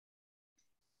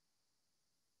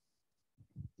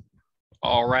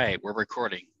All right, we're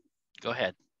recording. Go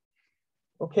ahead.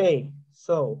 Okay,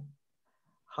 so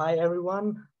hi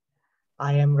everyone.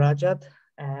 I am Rajat,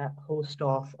 host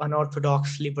of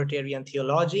Unorthodox Libertarian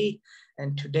Theology,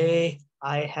 and today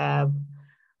I have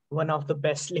one of the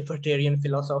best libertarian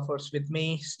philosophers with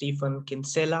me, Stephen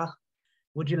Kinsella.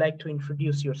 Would you like to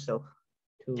introduce yourself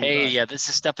to Hey, us? yeah, this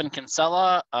is Stephen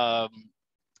Kinsella. Yeah,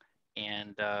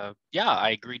 I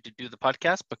agreed to do the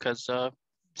podcast because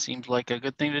seems like a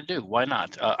good thing to do. Why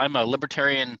not? I'm a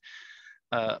libertarian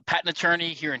patent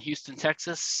attorney here in Houston,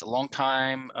 Texas, a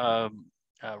longtime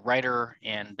writer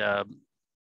and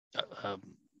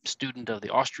student of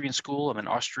the Austrian school. I'm an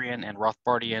Austrian and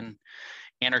Rothbardian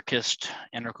anarchist,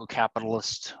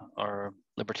 anarcho-capitalist, or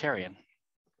libertarian.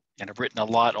 And I've written a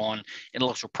lot on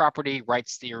intellectual property,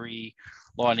 rights theory,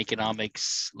 law and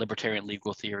economics, libertarian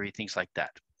legal theory, things like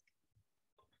that.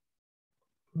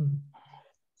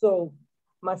 So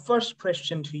my first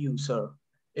question to you, sir,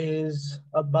 is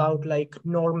about like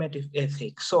normative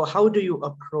ethics. So how do you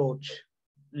approach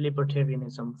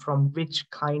libertarianism? From which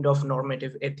kind of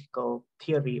normative ethical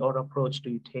theory or approach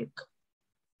do you take?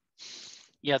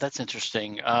 Yeah, that's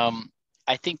interesting.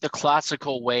 I think the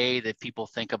classical way that people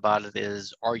think about it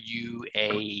is, are you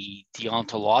a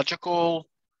deontological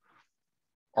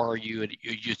or are you a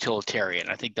utilitarian?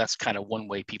 I think that's kind of one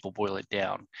way people boil it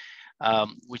down,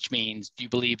 which means, do you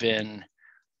believe in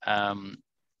kind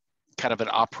of an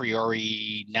a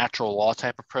priori natural law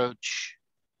type approach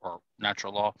or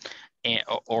natural law,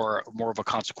 or more of a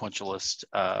consequentialist,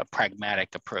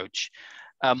 pragmatic approach?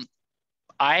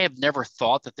 I have never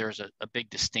thought that there's a big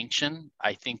distinction.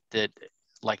 I think that,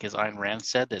 like as Ayn Rand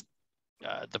said, that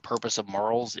the purpose of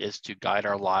morals is to guide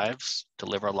our lives, to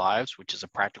live our lives, which is a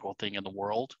practical thing in the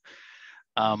world.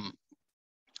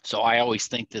 So I always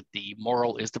think that the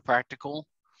moral is the practical,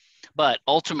 but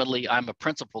ultimately I'm a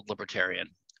principled libertarian,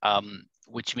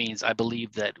 which means I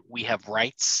believe that we have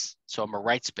rights. So I'm a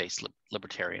rights-based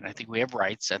libertarian. I think we have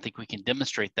rights. I think we can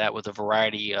demonstrate that with a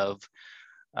variety of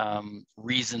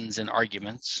reasons and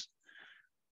arguments.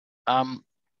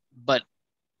 But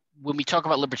when we talk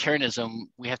about libertarianism,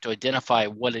 we have to identify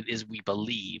what it is we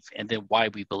believe and then why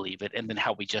we believe it and then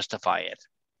how we justify it.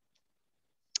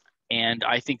 And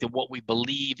I think that what we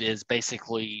believe is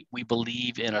basically we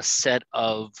believe in a set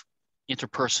of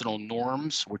interpersonal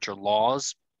norms, which are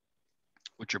laws,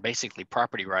 which are basically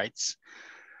property rights,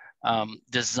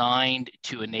 designed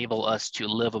to enable us to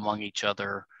live among each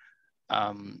other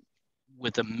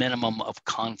with a minimum of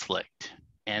conflict.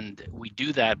 And we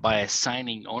do that by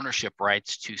assigning ownership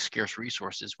rights to scarce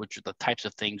resources, which are the types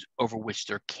of things over which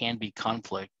there can be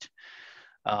conflict,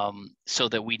 so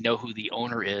that we know who the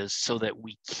owner is, so that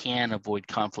we can avoid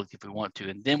conflict if we want to.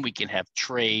 And then we can have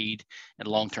trade and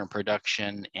long-term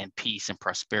production and peace and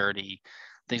prosperity,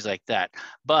 things like that.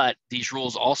 But these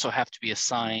rules also have to be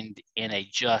assigned in a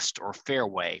just or fair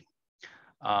way,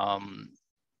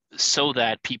 so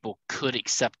that people could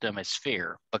accept them as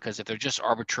fair. Because if they're just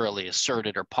arbitrarily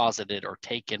asserted or posited or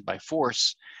taken by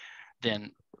force,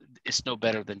 then it's no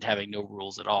better than having no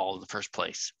rules at all in the first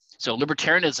place. So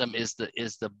libertarianism is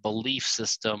the belief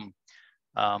system,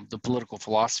 the political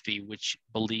philosophy, which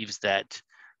believes that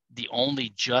the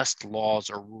only just laws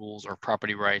or rules or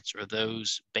property rights are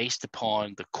those based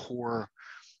upon the core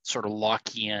sort of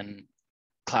Lockean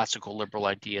classical liberal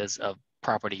ideas of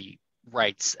property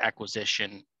rights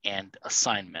acquisition and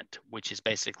assignment, which is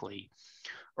basically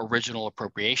original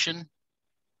appropriation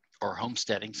or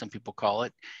homesteading, some people call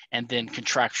it, and then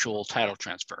contractual title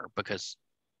transfer, because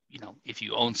if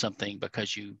you own something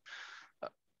because you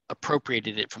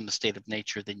appropriated it from the state of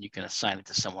nature, then you can assign it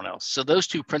to someone else. So those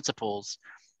two principles,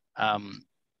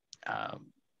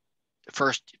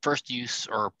 first use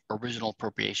or original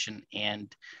appropriation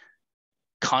and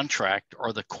contract,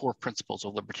 are the core principles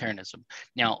of libertarianism.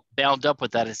 Now, bound up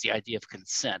with that is the idea of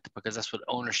consent, because that's what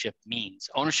ownership means.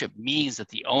 Ownership means that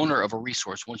the owner of a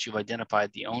resource, once you've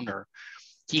identified the owner,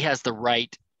 he has the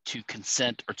right to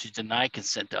consent or to deny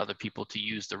consent to other people to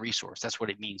use the resource. That's what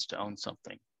it means to own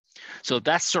something. So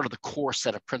that's sort of the core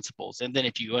set of principles. And then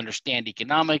if you understand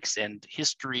economics and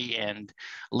history and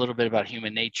a little bit about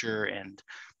human nature and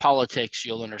politics,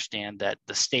 you'll understand that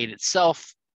the state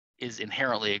itself is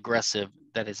inherently aggressive,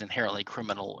 that is inherently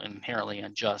criminal, inherently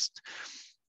unjust.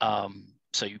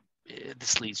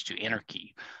 This leads to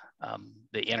anarchy,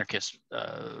 the anarchist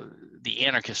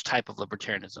type of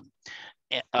libertarianism.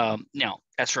 Now,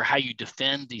 as for how you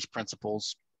defend these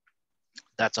principles,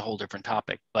 that's a whole different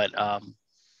topic. But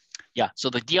yeah,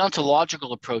 so the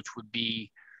deontological approach would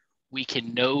be, we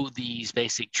can know these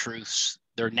basic truths.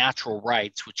 They're natural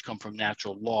rights, which come from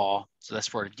natural law. So that's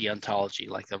part of deontology,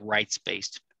 like the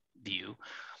rights-based view.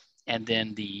 And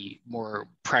then the more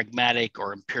pragmatic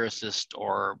or empiricist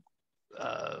or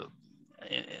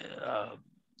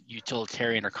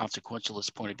utilitarian or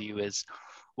consequentialist point of view is,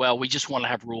 well, we just want to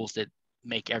have rules that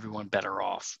make everyone better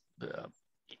off.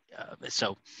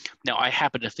 So now I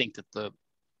happen to think that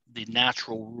the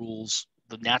natural rules,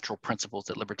 the natural principles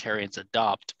that libertarians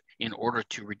adopt in order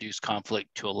to reduce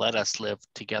conflict, to let us live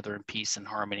together in peace and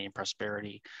harmony and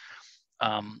prosperity,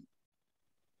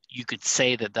 you could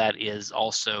say that that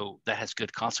has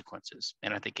good consequences.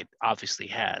 And I think it obviously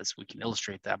has. We can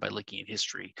illustrate that by looking at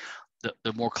history.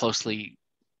 The more closely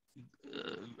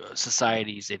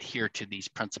societies adhere to these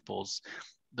principles,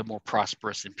 the more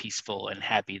prosperous and peaceful and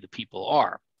happy the people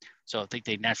are. So I think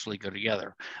they naturally go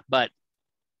together. But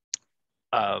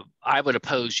I would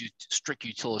oppose strict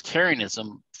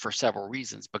utilitarianism for several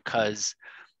reasons, because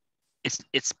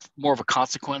it's more of a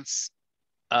consequence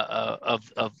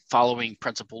of following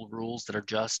principled rules that are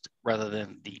just, rather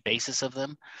than the basis of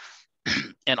them.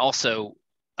 And also,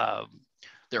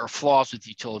 there are flaws with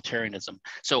utilitarianism.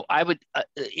 So I would,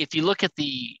 if you look at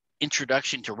the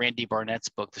introduction to Randy Barnett's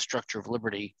book, The Structure of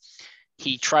Liberty,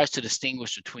 he tries to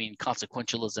distinguish between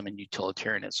consequentialism and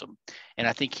utilitarianism. And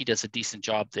I think he does a decent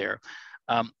job there.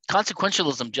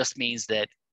 Consequentialism just means that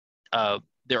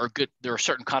there are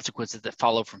certain consequences that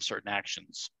follow from certain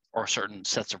actions or certain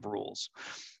sets of rules.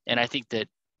 And I think that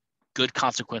good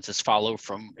consequences follow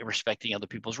from respecting other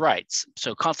people's rights.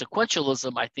 So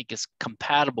consequentialism, I think, is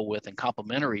compatible with and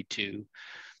complementary to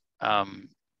a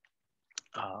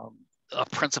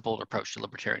principled approach to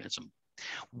libertarianism.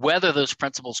 Whether those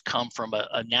principles come from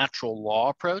a natural law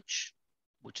approach,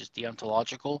 which is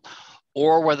deontological,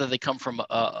 or whether they come from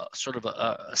a sort of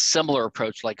a similar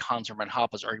approach like Hans Hermann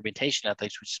Hoppe's argumentation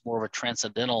ethics, which is more of a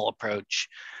transcendental approach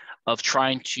of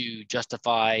trying to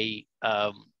justify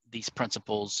these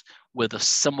principles with a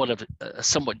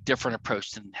somewhat different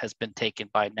approach than has been taken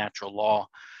by natural law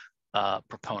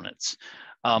proponents.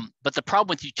 But the problem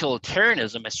with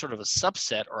utilitarianism as sort of a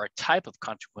subset or a type of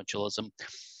consequentialism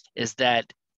is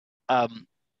that,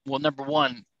 well, number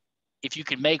one, if you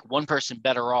can make one person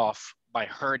better off by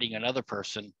hurting another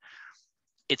person,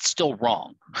 it's still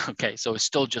wrong. Okay, so it's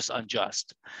still just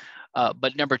unjust.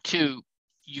 But number two,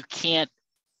 you can't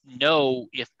know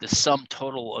if the sum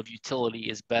total of utility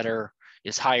is better,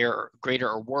 is higher, greater,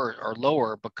 or worse, or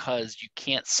lower, because you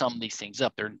can't sum these things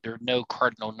up. There are no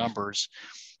cardinal numbers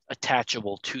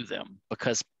attachable to them,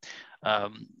 because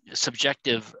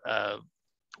subjective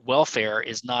welfare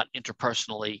is not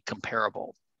interpersonally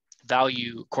comparable.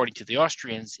 Value, according to the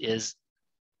Austrians, is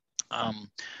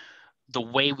the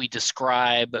way we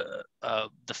describe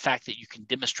the fact that you can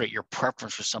demonstrate your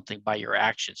preference for something by your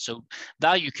actions. So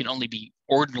value can only be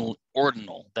ordinal,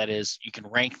 that is, you can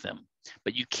rank them,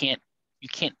 but you can't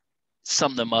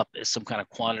sum them up as some kind of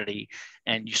quantity,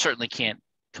 and you certainly can't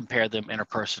compare them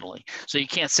interpersonally. So you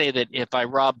can't say that if I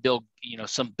rob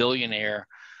some billionaire,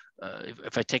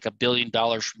 if I take $1 billion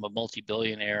from a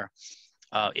multi-billionaire,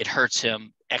 it hurts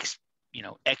him X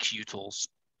utils.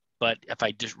 But if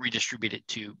I just redistribute it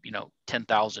to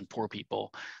 10,000 poor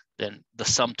people, then the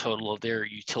sum total of their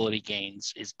utility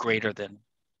gains is greater than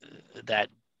that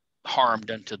harm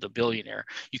done to the billionaire.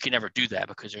 You can never do that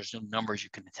because there's no numbers you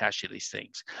can attach to these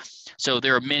things. So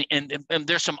there are many, and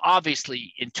there's some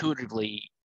obviously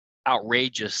intuitively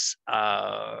outrageous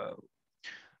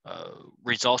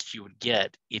results you would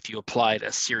get if you applied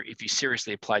if you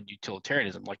seriously applied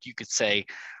utilitarianism. Like you could say,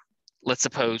 let's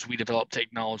suppose we develop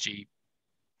technology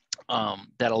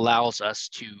that allows us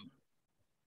to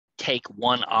take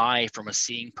one eye from a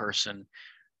seeing person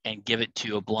and give it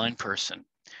to a blind person.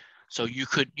 So you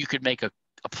could make a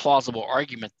plausible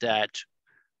argument that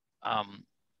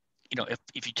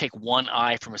if you take one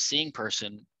eye from a seeing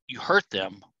person, you hurt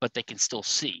them, but they can still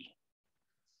see.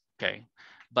 Okay,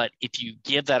 but if you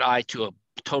give that eye to a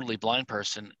totally blind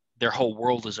person, their whole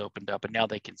world is opened up and now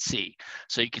they can see.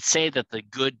 So you could say that the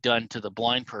good done to the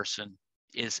blind person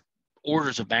is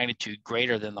orders of magnitude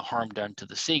greater than the harm done to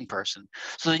the seeing person.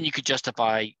 So then you could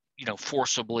justify,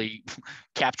 forcibly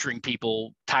capturing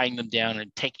people, tying them down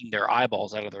and taking their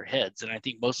eyeballs out of their heads. And I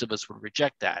think most of us would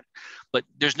reject that. But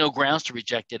there's no grounds to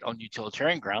reject it on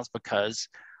utilitarian grounds, because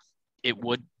it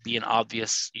would be an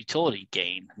obvious utility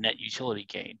gain, net utility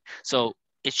gain. So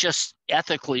it's just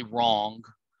ethically wrong,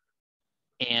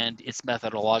 and it's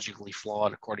methodologically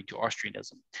flawed according to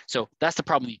Austrianism. So that's the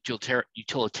problem with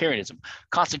utilitarianism.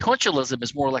 Consequentialism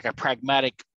is more like a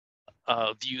pragmatic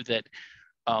view that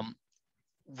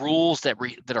rules that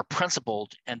are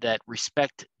principled and that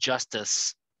respect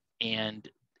justice, and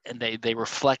they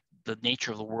reflect the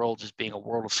nature of the world as being a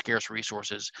world of scarce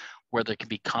resources where there can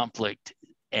be conflict,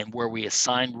 and where we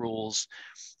assign rules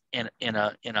in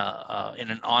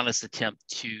an honest attempt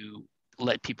to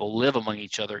let people live among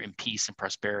each other in peace and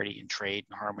prosperity and trade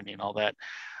and harmony and all that,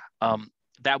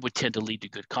 that would tend to lead to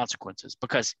good consequences,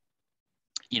 because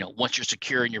once you're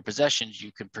secure in your possessions,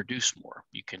 you can produce more,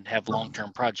 you can have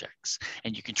long-term projects,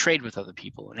 and you can trade with other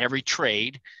people. And every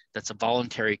trade that's a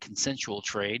voluntary consensual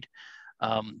trade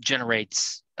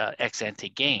generates ex ante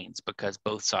gains, because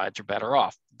both sides are better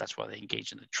off. That's why they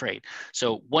engage in the trade.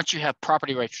 So once you have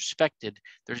property rights respected,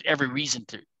 there's every reason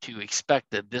to expect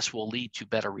that this will lead to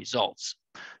better results.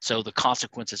 So the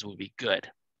consequences will be good.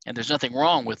 And there's nothing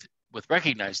wrong with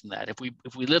recognizing that. If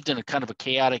we lived in a kind of a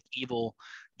chaotic, evil,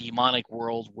 demonic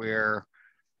world where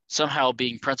somehow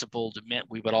being principled meant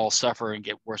we would all suffer and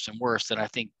get worse and worse, then I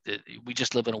think that we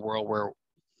just live in a world where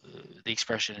the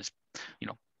expression is,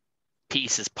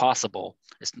 peace is possible.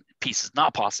 Peace is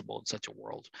not possible in such a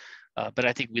world. But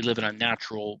I think we live in a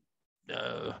natural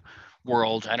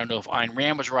world. I don't know if Ayn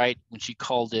Rand was right when she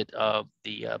called it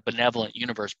the benevolent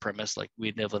universe premise, like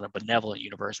we live in a benevolent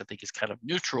universe. I think it's kind of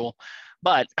neutral,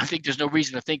 but I think there's no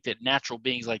reason to think that natural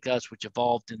beings like us, which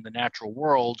evolved in the natural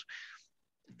world,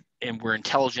 and we're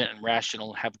intelligent and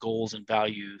rational, have goals and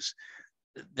values,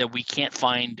 that we can't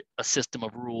find a system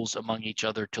of rules among each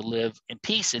other to live in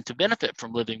peace and to benefit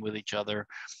from living with each other,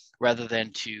 rather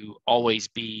than to always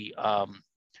be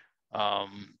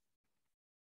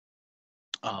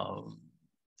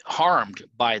harmed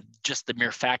by just the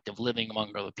mere fact of living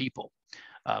among other people.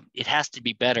 It has to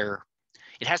be better.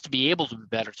 It has to be able to be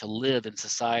better to live in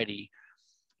society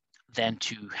than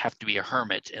to have to be a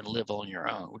hermit and live on your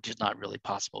own, which is not really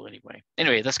possible anyway.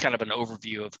 Anyway, that's kind of an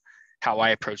overview of how I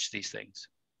approach these things.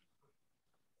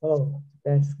 Oh,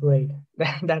 that's great.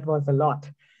 That was a lot.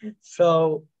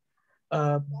 So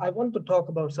I want to talk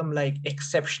about some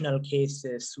exceptional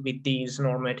cases with these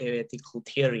normative ethical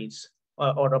theories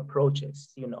or approaches,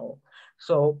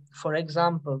 So for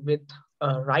example, with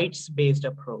a rights-based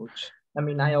approach,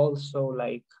 I also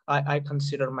I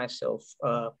consider myself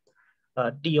a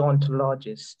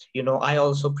deontologist, I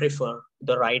also prefer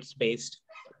the rights-based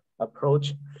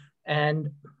approach. And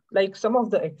some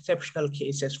of the exceptional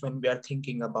cases when we are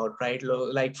thinking about, right,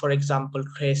 for example,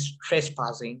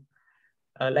 trespassing,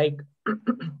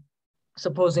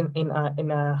 suppose in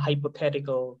a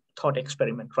hypothetical thought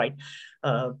experiment, right?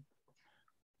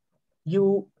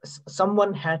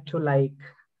 Someone had to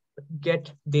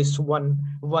get this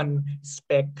one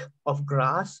speck of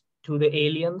grass to the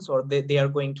aliens, or they are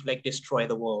going to destroy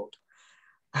the world.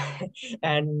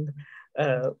 And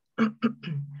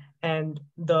and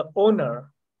the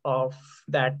owner of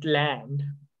that land,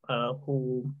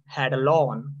 who had a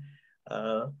lawn,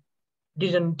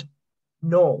 didn't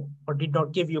know or did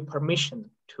not give you permission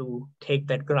to take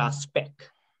that grass speck.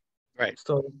 Right.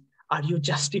 So are you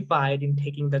justified in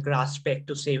taking the grass speck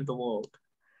to save the world?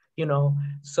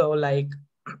 So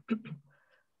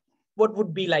what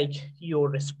would be your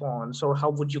response, or how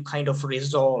would you kind of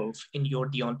resolve in your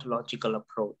deontological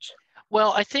approach?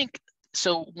 Well, I think,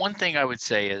 so one thing I would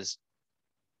say is,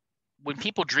 when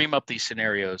people dream up these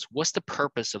scenarios, what's the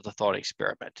purpose of the thought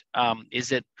experiment?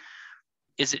 Is it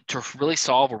to really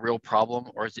solve a real problem,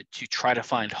 or is it to try to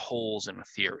find holes in a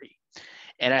theory?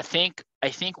 And I think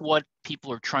what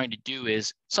people are trying to do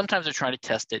is, sometimes they're trying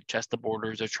to test the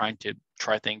borders, they're trying to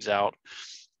try things out.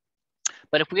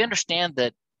 But if we understand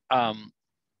that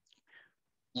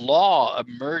law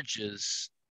emerges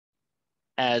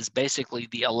as basically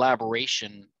the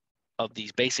elaboration of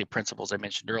these basic principles I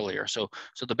mentioned earlier. So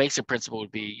the basic principle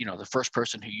would be, the first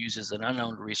person who uses an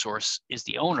unowned resource is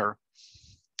the owner.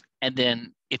 And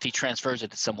then if he transfers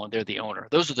it to someone, they're the owner.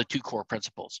 Those are the two core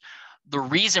principles. The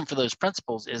reason for those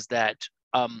principles is that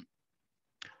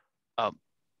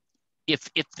if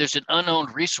there's an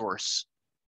unowned resource,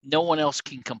 no one else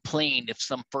can complain if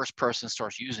some first person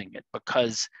starts using it,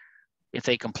 because if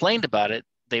they complained about it,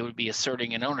 they would be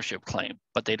asserting an ownership claim,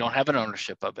 but they don't have an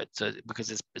ownership of it, so because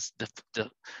it's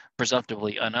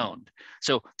presumptively unowned.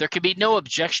 So there can be no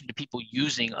objection to people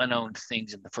using unowned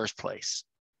things in the first place.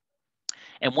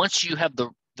 And once you have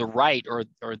the right or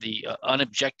the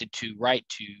unobjected to right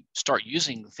to start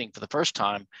using the thing for the first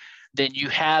time, then you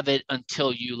have it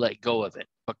until you let go of it.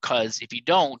 Because if you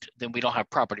don't, then we don't have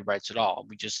property rights at all.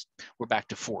 We're back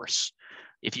to force.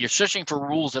 If you're searching for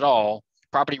rules at all,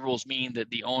 property rules mean that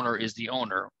the owner is the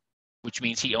owner, which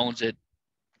means he owns it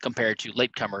compared to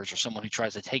latecomers or someone who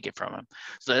tries to take it from him.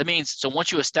 So that means, so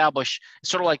once you establish,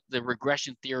 sort of like the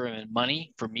regression theorem in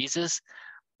money for Mises,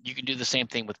 you can do the same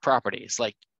thing with property. It's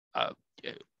like,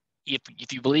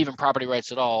 if you believe in property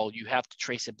rights at all, you have to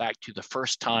trace it back to the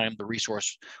first time the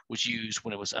resource was used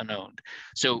when it was unowned.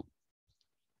 So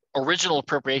original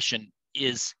appropriation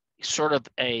is sort of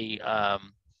a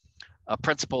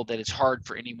principle that is hard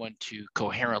for anyone to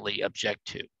coherently object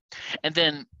to. And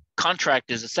then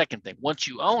contract is the second thing. Once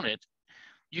you own it,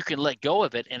 you can let go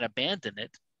of it and abandon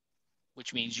it,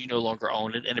 which means you no longer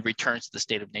own it and it returns to the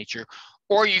state of nature,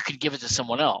 or you can give it to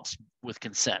someone else with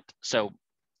consent. So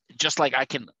just like I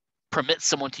can permit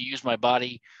someone to use my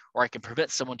body, or I can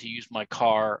permit someone to use my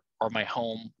car or my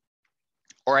home,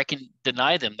 or I can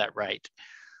deny them that right.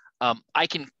 I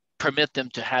can permit them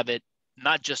to have it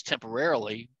not just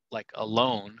temporarily, like a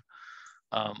loan,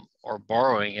 or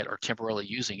borrowing it or temporarily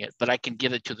using it, but I can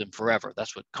give it to them forever.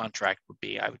 That's what contract would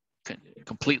be. I would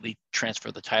completely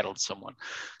transfer the title to someone.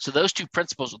 So those two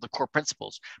principles are the core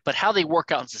principles, but how they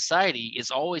work out in society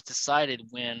is always decided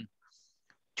when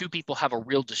two people have a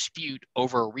real dispute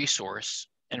over a resource.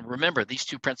 And remember, these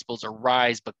two principles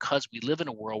arise because we live in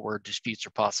a world where disputes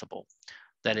are possible.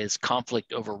 That is,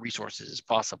 conflict over resources is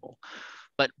possible.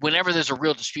 But whenever there's a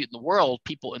real dispute in the world,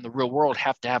 people in the real world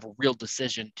have to have a real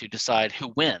decision to decide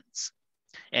who wins.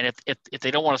 And if they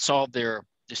don't want to solve their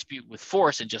dispute with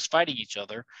force and just fighting each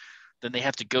other, then they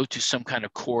have to go to some kind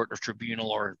of court or tribunal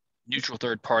or neutral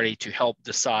third party to help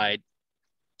decide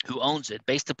who owns it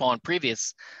based upon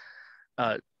previous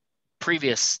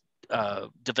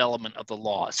development of the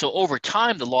law. So over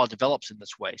time, the law develops in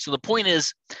this way. So the point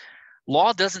is,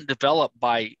 law doesn't develop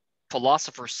by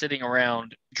philosophers sitting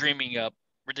around dreaming up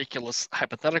ridiculous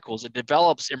hypotheticals. It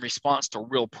develops in response to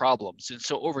real problems. And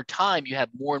so over time, you have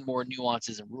more and more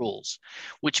nuances and rules,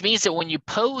 which means that when you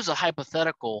pose a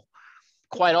hypothetical,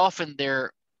 quite often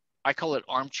I call it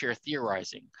armchair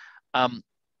theorizing.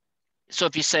 So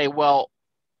if you say, well,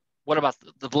 what about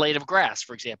the blade of grass,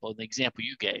 for example, in the example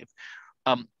you gave,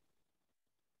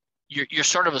 you're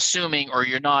sort of assuming, or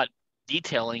you're not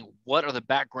detailing what are the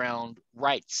background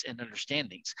rights and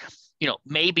understandings.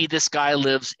 Maybe this guy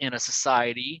lives in a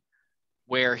society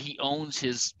where he owns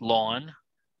his lawn,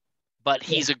 but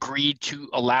he's agreed to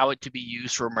allow it to be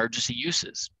used for emergency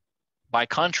uses by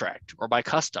contract or by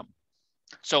custom.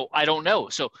 So I don't know.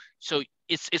 So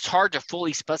it's hard to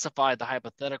fully specify the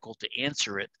hypothetical to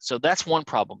answer it. So that's one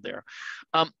problem there.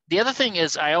 The other thing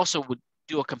is I also would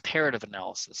do a comparative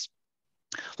analysis.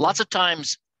 Lots of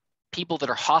times people that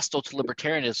are hostile to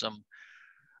libertarianism,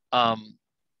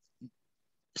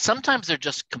 sometimes they're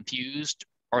just confused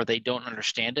or they don't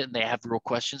understand it and they have real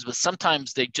questions, but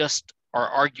sometimes they just are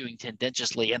arguing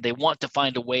tendentiously and they want to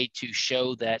find a way to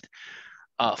show that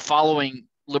following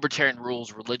libertarian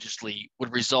rules religiously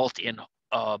would result in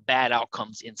bad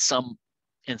outcomes in some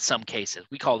cases.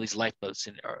 We call these lifeboats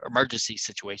in emergency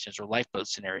situations or lifeboat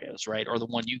scenarios, right? Or the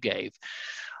one you gave.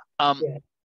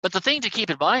 But the thing to keep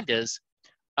in mind is,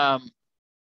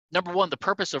 number one, the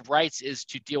purpose of rights is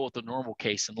to deal with the normal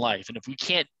case in life. And if we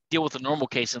can't deal with the normal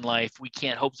case in life, we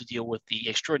can't hope to deal with the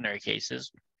extraordinary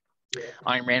cases.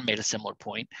 Ayn Rand made a similar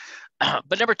point.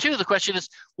 But number two, the question is,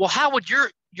 well, how would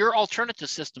your alternative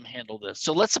system handle this?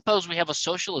 So let's suppose we have a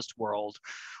socialist world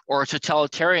or a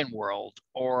totalitarian world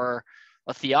or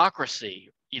a theocracy,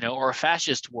 or a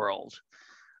fascist world.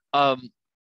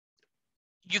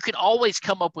 You can always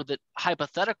come up with a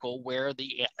hypothetical where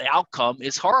the outcome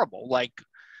is horrible. Like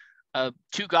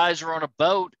two guys are on a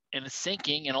boat and it's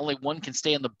sinking and only one can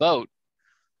stay in the boat.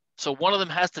 So one of them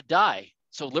has to die.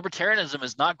 So libertarianism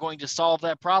is not going to solve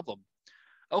that problem.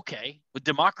 Okay, but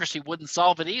democracy wouldn't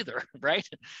solve it either, right?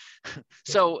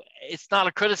 So it's not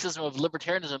a criticism of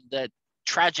libertarianism that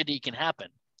tragedy can happen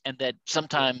and that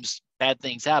sometimes bad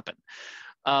things happen.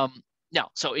 Now,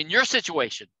 so in your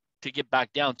situation, to get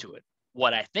back down to it,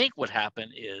 what I think would happen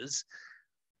is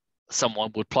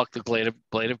someone would pluck the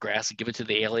blade of grass and give it to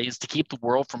the aliens to keep the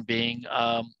world from being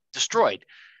destroyed.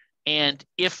 And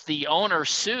if the owner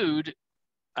sued,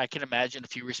 I can imagine a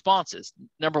few responses.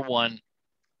 Number one,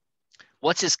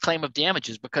 what's his claim of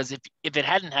damages? Because if it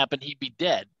hadn't happened, he'd be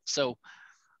dead. So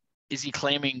is he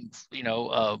claiming,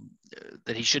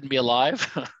 that he shouldn't be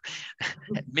alive,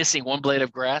 missing one blade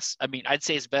of grass? I mean, I'd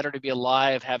say it's better to be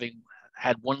alive having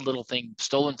had one little thing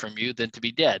stolen from you than to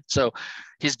be dead. So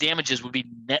his damages would be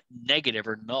negative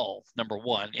or null, number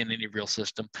one, in any real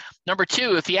system. Number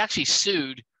two, if he actually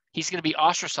sued, he's going to be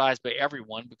ostracized by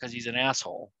everyone because he's an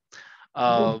asshole.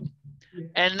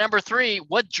 And number three,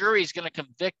 what jury is going to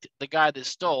convict the guy that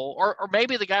stole? Or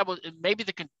maybe the guy will, maybe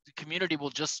the community will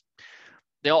just,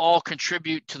 they'll all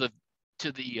contribute to the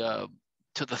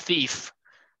thief,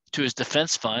 to his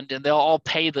defense fund, and they'll all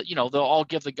pay they'll all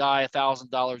give the guy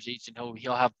 $1,000 each, and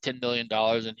he'll have $10 million,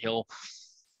 and he'll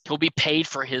be paid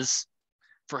for his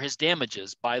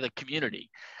damages by the community.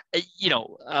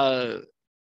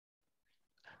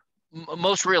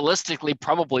 most realistically,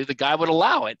 probably the guy would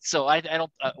allow it. So I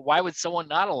don't, why would someone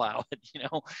not allow it, you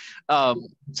know?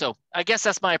 So I guess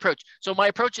that's my approach. So my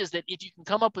approach is that if you can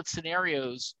come up with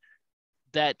scenarios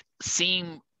that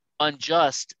seem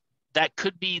unjust, that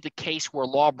could be the case where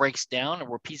law breaks down and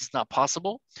where peace is not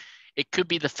possible. It could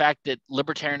be the fact that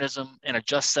libertarianism and a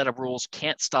just set of rules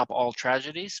can't stop all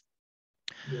tragedies.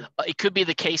 Yeah. It could be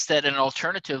the case that an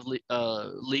alternative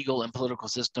legal and political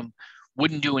system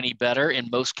wouldn't do any better in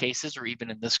most cases, or even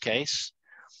in this case.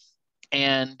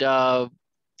 And,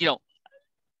 you know,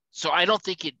 so I don't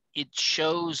think it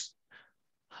shows.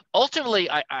 Ultimately,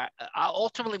 I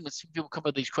ultimately, when people come up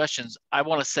with these questions, I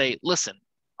want to say, listen,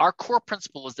 our core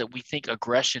principle is that we think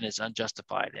aggression is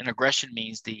unjustified. And aggression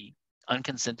means the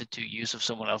unconsented to use of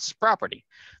someone else's property,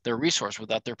 their resource,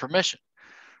 without their permission.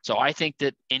 So I think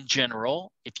that in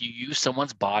general, if you use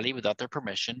someone's body without their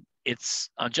permission, it's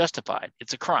unjustified.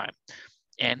 It's a crime.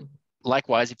 And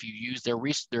likewise, if you use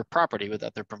their property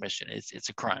without their permission, it's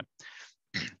a crime.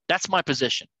 That's my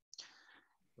position.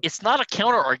 It's not a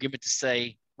counter argument to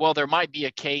say, well, there might be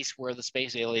a case where the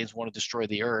space aliens want to destroy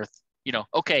the Earth. You know,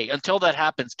 okay, until that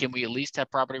happens, can we at least have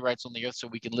property rights on the Earth so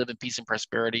we can live in peace and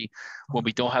prosperity when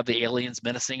we don't have the aliens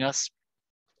menacing us?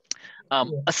 A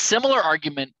similar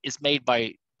argument is made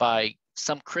by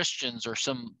some Christians or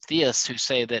some theists who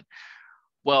say that,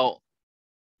 well,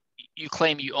 you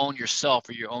claim you own yourself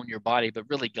or you own your body, but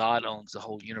really God owns the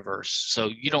whole universe. So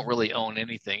you don't really own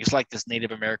anything. It's like this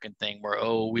Native American thing where,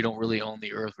 oh, we don't really own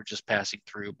the earth. We're just passing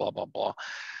through, blah, blah, blah.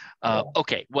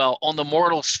 Okay, well, on the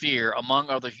mortal sphere, among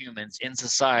other humans in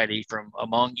society, from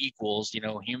among equals, you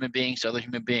know, human beings to other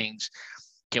human beings,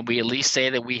 can we at least say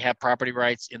that we have property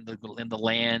rights in the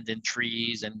land and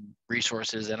trees and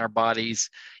resources and our bodies,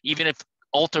 even if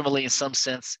ultimately, in some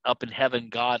sense, up in heaven,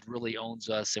 God really owns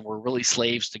us and we're really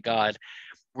slaves to God?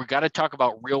 We've got to talk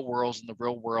about real worlds in the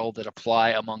real world that apply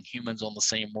among humans on the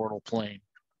same mortal plane.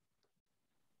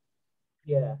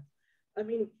 Yeah, I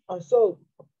mean, so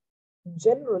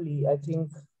generally, I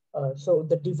think, so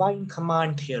the divine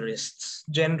command theorists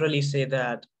generally say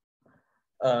that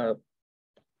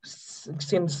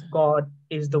since God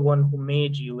is the one who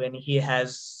made you and he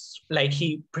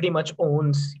pretty much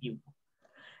owns you.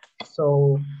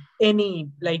 So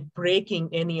breaking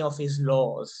any of his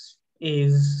laws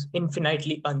is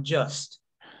infinitely unjust.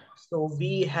 So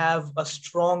we have a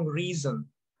strong reason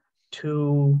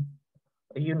to,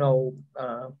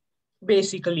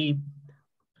 basically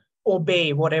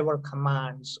obey whatever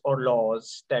commands or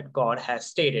laws that God has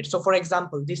stated. So for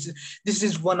example, this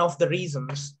is one of the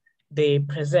reasons they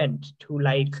present to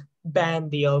ban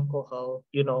the alcohol,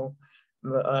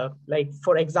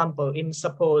 for example, in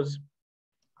suppose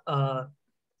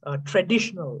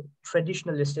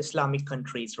traditionalist Islamic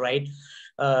countries, right?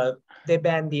 They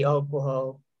ban the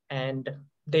alcohol and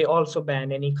they also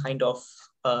ban any kind of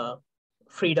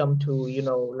freedom to,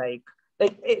 like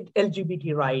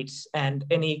LGBT rights and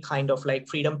any kind of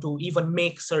freedom to even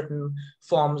make certain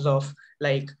forms of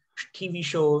TV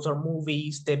shows or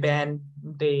movies. They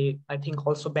I think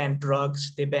also ban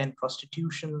drugs, they ban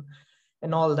prostitution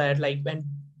and all that. And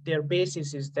their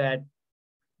basis is that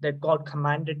God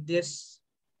commanded this,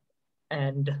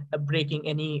 and breaking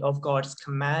any of God's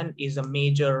command is a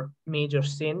major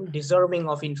sin deserving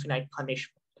of infinite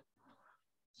punishment.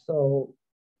 So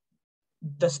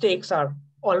the stakes are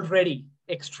already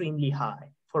extremely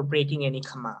high for breaking any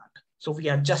command. So we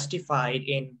are justified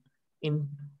in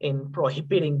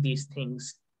prohibiting these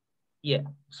things. Yeah.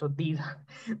 So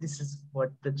this is what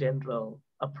the general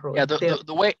approach. Yeah.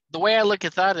 The way I look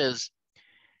at that is,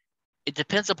 it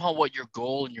depends upon what your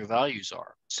goal and your values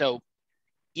are. So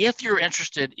if you're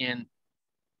interested in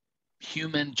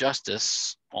human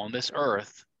justice on this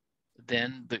earth,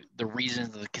 then the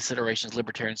reasons and the considerations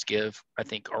libertarians give, I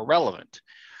think, are relevant.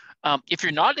 If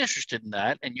you're not interested in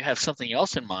that and you have something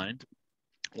else in mind,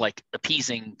 like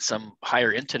appeasing some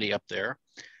higher entity up there,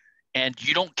 and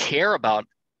you don't care about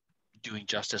doing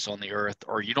justice on the earth,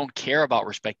 or you don't care about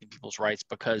respecting people's rights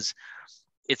because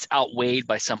it's outweighed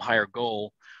by some higher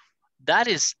goal, that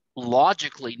is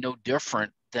logically no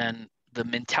different than the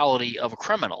mentality of a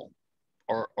criminal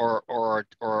or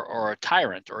a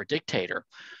tyrant or a dictator.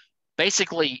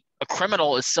 Basically, a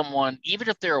criminal is someone, even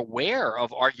if they're aware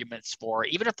of arguments for,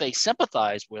 even if they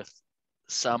sympathize with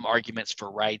some arguments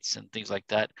for rights and things like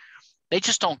that, they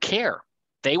just don't care.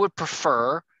 They would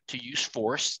prefer to use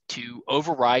force to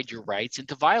override your rights and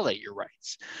to violate your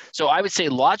rights. So I would say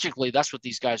logically, that's what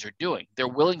these guys are doing. They're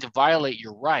willing to violate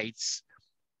your rights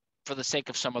for the sake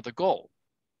of some other goal.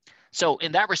 So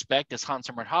in that respect, as Hans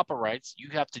Hermann Hoppe writes, you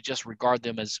have to just regard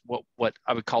them as what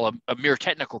I would call a mere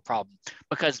technical problem,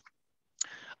 because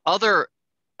other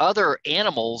other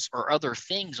animals or other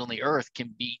things on the earth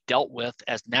can be dealt with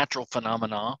as natural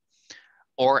phenomena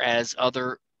or as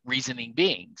other reasoning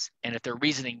beings. And if they're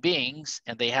reasoning beings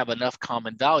and they have enough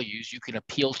common values, you can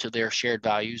appeal to their shared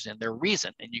values and their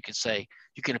reason. And you can say,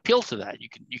 you can appeal to that. You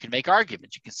can make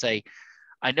arguments. You can say,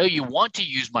 I know you want to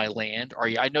use my land, or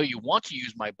I know you want to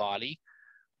use my body,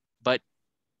 but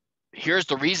here's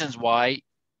the reasons why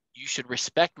you should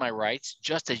respect my rights,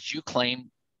 just as you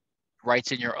claim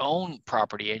rights in your own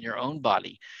property and your own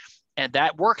body. And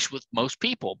that works with most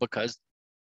people because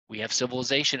we have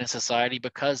civilization in society,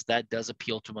 because that does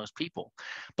appeal to most people.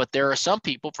 But there are some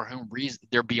people for whom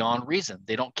they're beyond reason.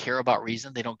 They don't care about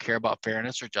reason. They don't care about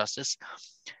fairness or justice.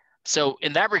 So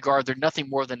in that regard, they're nothing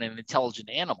more than an intelligent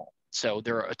animal. So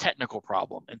they're a technical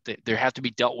problem, and they have to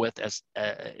be dealt with as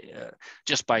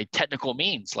just by technical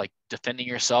means, like defending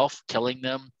yourself, killing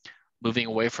them, moving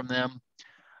away from them,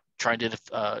 trying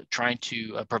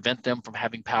to prevent them from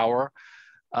having power.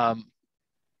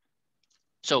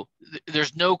 So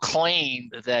there's no claim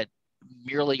that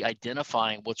merely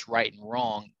identifying what's right and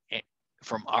wrong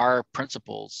from our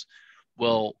principles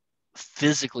will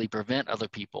physically prevent other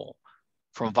people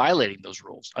from violating those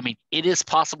rules. I mean, it is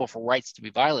possible for rights to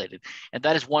be violated. And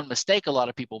that is one mistake a lot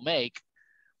of people make.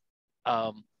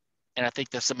 And I think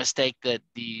that's a mistake that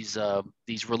these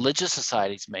religious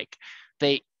societies make.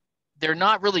 They're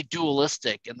not really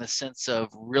dualistic in the sense of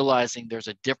realizing there's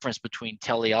a difference between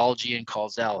teleology and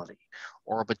causality,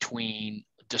 or between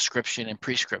description and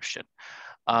prescription.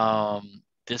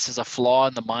 This is a flaw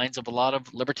in the minds of a lot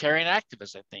of libertarian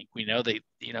activists, I think. We know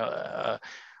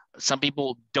some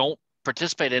people don't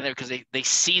participate in it because they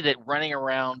see that running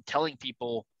around telling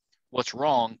people what's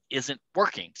wrong isn't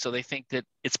working. So they think that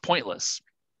it's pointless.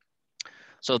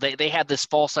 So they have this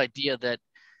false idea that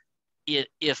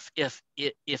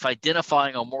if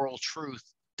identifying a moral truth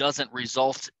doesn't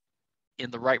result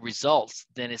in the right results,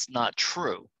 then it's not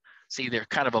true. See, they're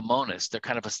kind of a monist.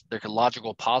 They're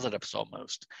logical positives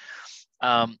almost.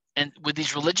 And with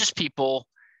these religious people,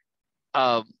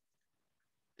 they're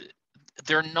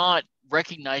not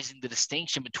recognizing the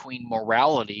distinction between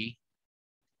morality,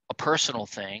 a personal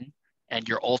thing, and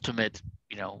your ultimate,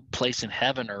 place in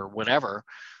heaven or whatever,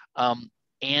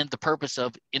 and the purpose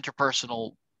of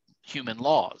interpersonal human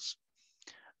laws,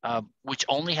 which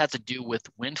only has to do with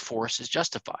when force is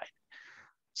justified.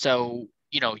 So,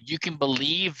 you can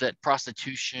believe that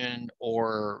prostitution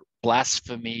or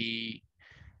blasphemy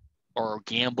or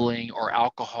gambling or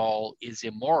alcohol is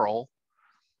immoral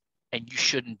and you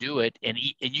shouldn't do it. And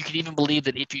you can even believe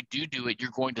that if you do it, you're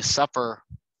going to suffer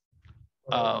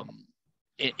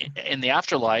in the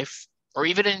afterlife, or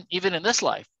even in this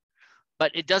life.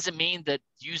 But it doesn't mean that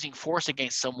using force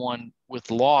against someone with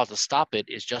law to stop it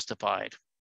is justified.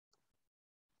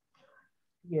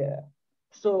 Yeah.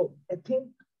 So I think,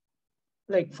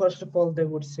 first of all, they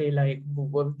would say,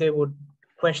 they would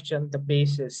question the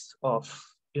basis of,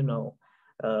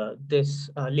 this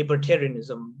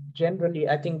libertarianism. Generally,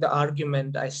 I think the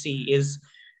argument I see is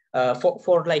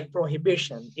for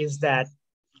prohibition is that,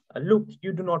 look,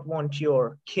 you do not want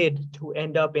your kid to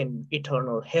end up in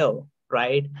eternal hell,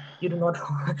 right? You do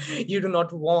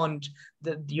not want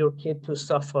your kid to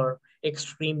suffer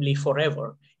extremely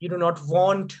forever. You do not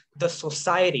want the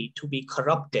society to be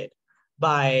corrupted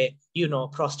by,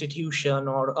 prostitution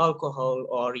or alcohol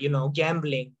or,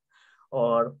 gambling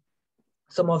or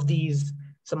some of these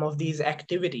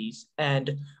activities.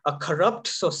 And a corrupt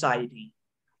society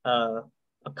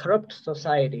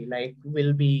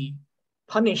will be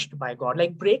punished by God.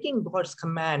 Like, breaking God's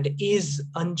command is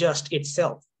unjust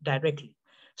itself directly.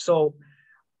 So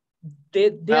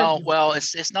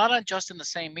it's not unjust in the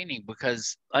same meaning,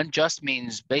 because unjust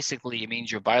means basically it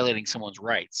means you're violating someone's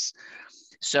rights.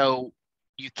 So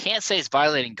you can't say it's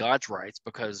violating God's rights,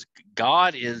 because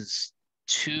God is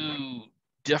too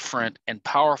different and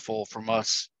powerful from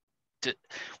us.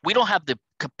 We don't have the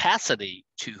capacity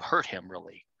to hurt him,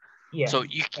 really. Yeah. So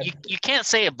you can't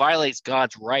say it violates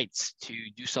God's rights to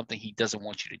do something he doesn't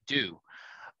want you to do.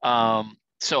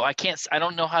 So I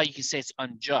don't know how you can say it's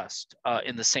unjust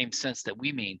in the same sense that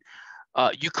we mean.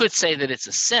 You could say that it's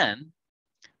a sin,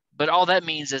 but all that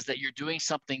means is that you're doing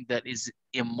something that is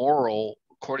immoral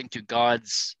according to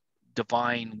God's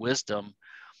divine wisdom,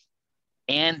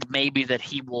 and maybe that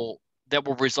will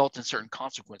result in certain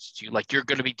consequences to you. Like, you're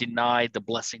going to be denied the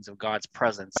blessings of God's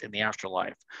presence in the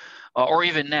afterlife, or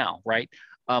even now, right?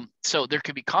 So there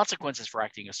could be consequences for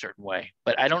acting a certain way,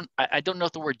 but I don't know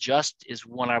if the word just is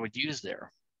one I would use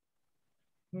there.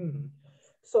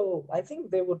 So I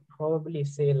think they would probably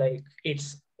say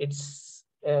it's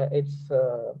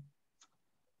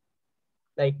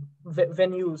like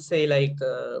when you say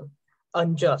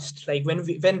unjust. Like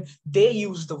when they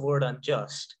use the word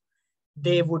unjust,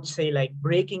 they would say like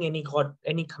breaking any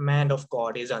command of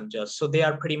God is unjust. So they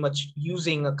are pretty much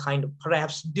using a kind of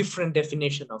perhaps different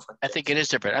definition of unjust. I think it is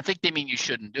different. I think they mean you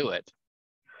shouldn't do it.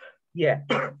 Yeah,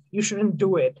 you shouldn't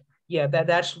do it. Yeah,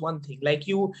 that's one thing. Like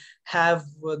you have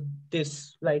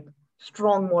this like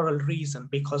strong moral reason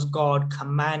because God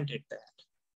commanded that.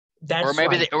 That's Or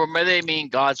maybe they mean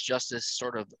God's justice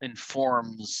sort of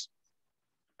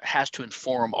has to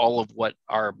inform all of what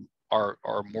our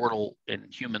mortal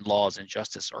and human laws and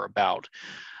justice are about.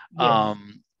 Yes.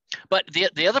 But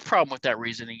the other problem with that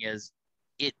reasoning is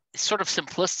it's sort of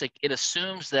simplistic. It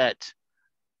assumes that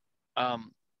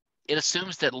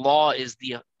law is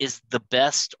the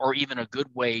best or even a good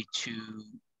way to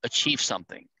achieve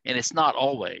something, and it's not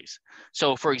always.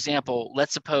 So, for example,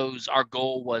 let's suppose our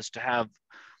goal was to have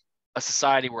a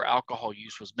society where alcohol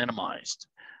use was minimized.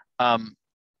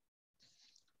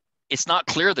 It's not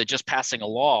clear that just passing a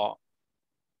law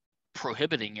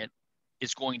prohibiting it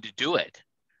is going to do it,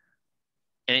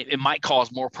 and it might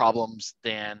cause more problems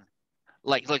than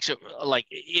like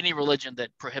any religion that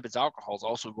prohibits alcohol is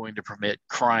also going to permit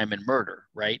crime and murder,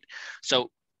 right?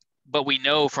 So, but we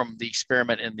know from the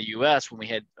experiment in the U.S. when we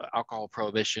had alcohol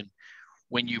prohibition,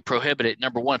 when you prohibit it,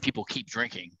 number one, people keep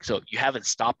drinking, so you haven't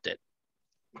stopped it.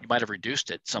 You might have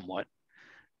reduced it somewhat,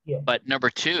 Yeah. but number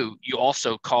two, you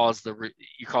also cause the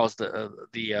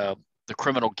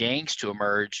criminal gangs to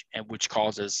emerge, and which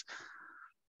causes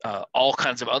all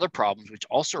kinds of other problems, which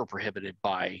also are prohibited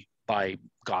by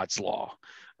God's law.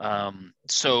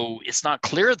 So it's not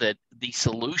clear that the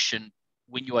solution,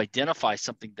 when you identify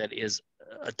something that is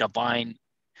a divine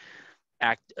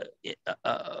act,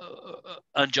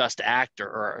 unjust act,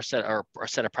 or a set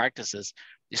of practices,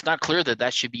 it's not clear that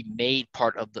that should be made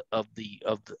part of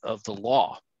the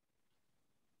law.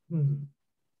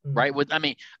 Mm-hmm. Right? I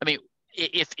mean,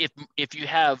 if you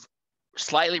have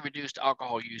slightly reduced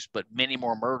alcohol use but many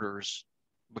more murders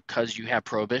because you have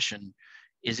prohibition,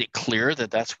 is it clear that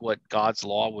that's what God's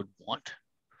law would want?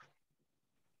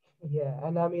 Yeah,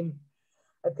 and I mean,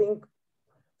 I think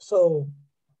so.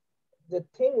 The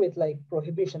thing with like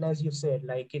prohibition, as you said,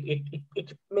 like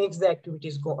it makes the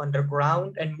activities go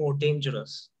underground and more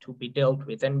dangerous to be dealt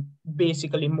with, and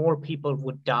basically more people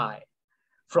would die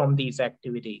from these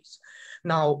activities.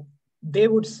 Now, they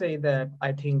would say that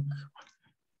I think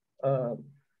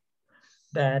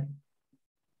that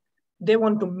they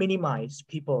want to minimize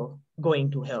people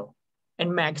going to hell and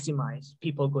maximize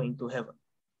people going to heaven.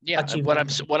 Yeah,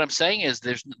 what I'm saying is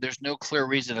there's no clear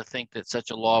reason to think that such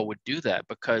a law would do that,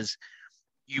 because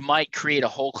you might create a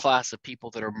whole class of people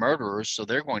that are murderers, so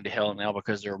they're going to hell now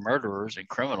because they're murderers and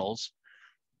criminals,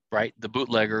 right? The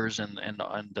bootleggers and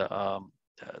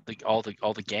all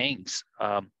the gangs.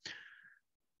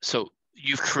 So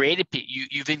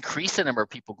you've increased the number of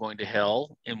people going to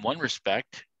hell in one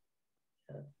respect,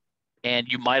 and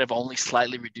you might have only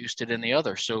slightly reduced it in the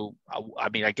other. So, I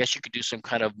mean, I guess you could do some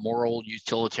kind of moral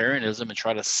utilitarianism and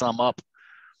try to sum up,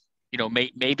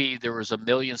 maybe there was 1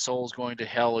 million souls going to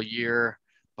hell a year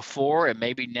before, and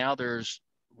maybe now there's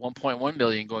 1.1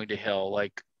 million going to hell,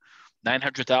 like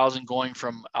 900,000 going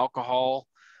from alcohol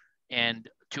and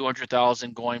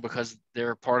 200,000 going because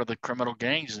they're part of the criminal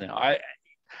gangs now.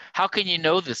 How can you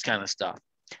know this kind of stuff?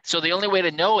 So the only way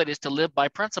to know it is to live by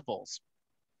principles,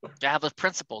 to have those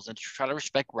principles and to try to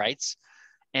respect rights.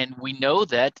 And we know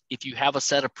that if you have a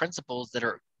set of principles that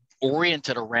are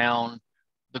oriented around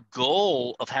the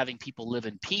goal of having people live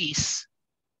in peace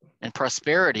and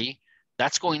prosperity,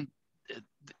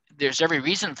 there's every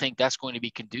reason to think that's going to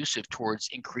be conducive towards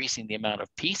increasing the amount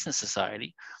of peace in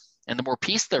society. And the more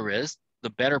peace there is, the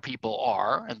better people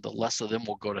are, and the less of them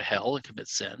will go to hell and commit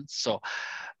sins. So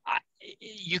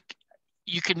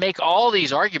you can make all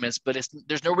these arguments, but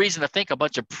there's no reason to think a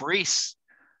bunch of priests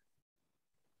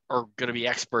are going to be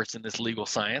experts in this legal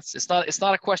science. It's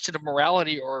not a question of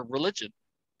morality or religion.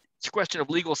 It's a question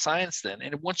of legal science then.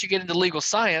 And once you get into legal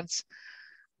science,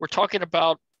 we're talking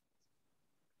about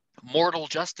mortal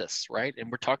justice, right?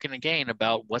 And we're talking again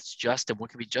about what's just and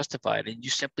what can be justified. And you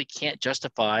simply can't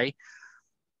justify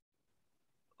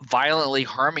violently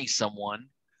harming someone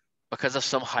because of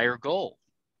some higher goal.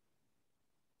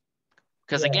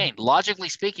 Because again, logically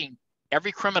speaking,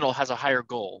 every criminal has a higher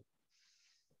goal.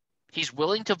 He's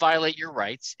willing to violate your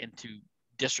rights and to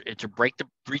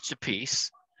breach the peace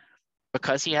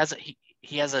because he has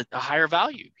a higher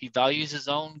value. He values his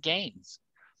own gains.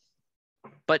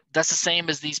 But that's the same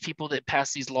as these people that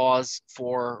pass these laws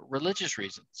for religious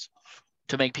reasons,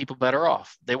 to make people better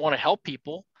off. They want to help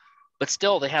people, but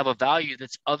still they have a value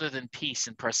that's other than peace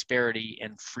and prosperity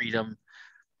and freedom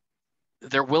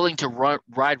they're willing to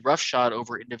ride roughshod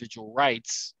over individual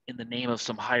rights in the name of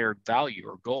some higher value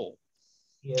or goal.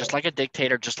 Yeah. Just like a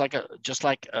dictator, just like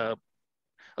a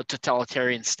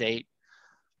totalitarian state,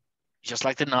 just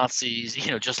like the Nazis,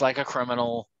 just like a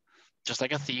criminal, just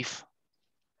like a thief.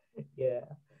 Yeah.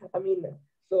 I mean,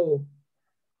 so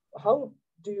how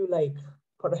do you like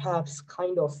perhaps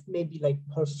kind of maybe like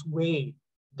persuade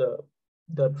the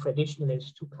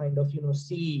traditionalists to kind of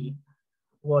see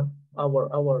what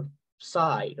our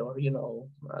side, or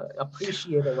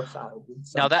appreciate our side in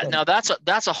some sense?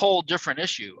 That's a whole different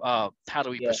issue. How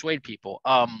do we Yeah. persuade people?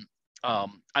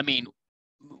 I mean,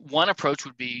 one approach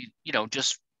would be,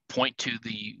 just point to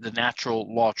the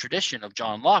natural law tradition of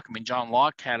John Locke. I mean, John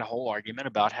Locke had a whole argument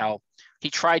about how he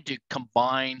tried to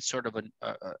combine sort of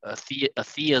a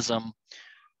theism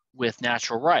with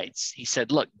natural rights. He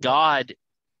said, look, God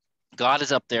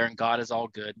is up there, and God is all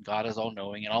good, and God is all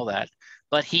knowing, and all that,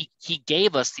 but he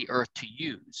gave us the earth to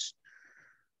use.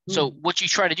 So what you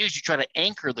try to do is you try to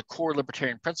anchor the core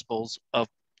libertarian principles of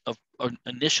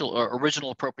initial or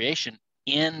original appropriation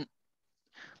in,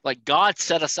 like, God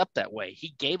set us up that way.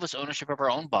 He gave us ownership of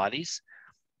our own bodies,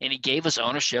 and he gave us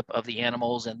ownership of the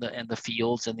animals and the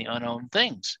fields and the unowned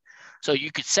things. So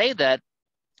you could say that.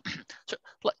 So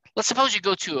let's suppose you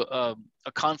go to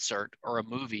a concert or a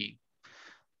movie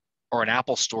or an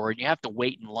Apple store, and you have to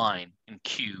wait in line and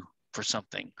queue for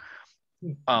something.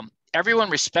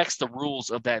 Everyone respects the rules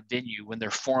of that venue when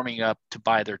they're forming up to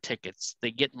buy their tickets.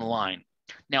 They get in line.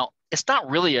 Now, it's not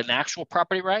really an actual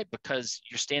property right, because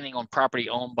you're standing on property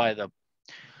owned by the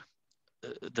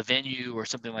venue or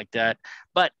something like that.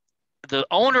 But the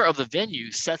owner of the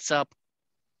venue sets up,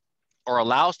 or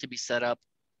allows to be set up,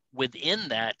 within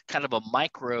that kind of a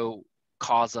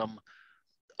microcosm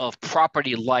of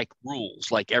property-like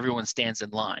rules, like everyone stands in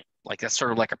line. Like that's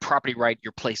sort of like a property right,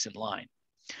 your place in line.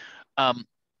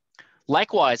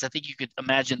 Likewise, I think you could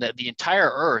imagine that the entire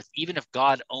earth, even if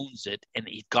God owns it and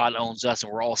God owns us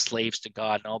and we're all slaves to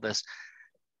God and all this,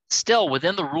 still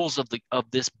within the rules of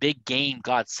this big game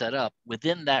God set up,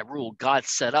 within that rule, God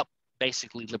set up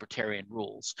basically libertarian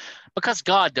rules, because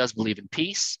God does believe in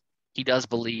peace. He does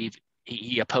believe,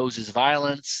 he opposes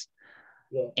violence,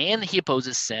 and he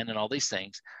opposes sin and all these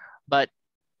things. But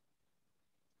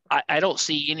I don't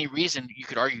see any reason you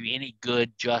could argue any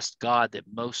good, just God that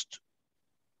most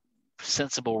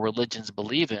sensible religions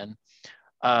believe in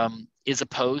is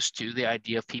opposed to the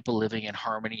idea of people living in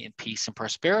harmony and peace and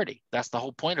prosperity. That's the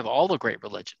whole point of all the great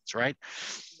religions, right?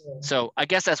 Yeah. So I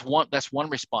guess that's one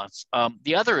response.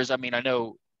 The other is, I mean, I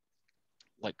know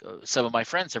like some of my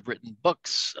friends have written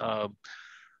books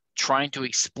trying to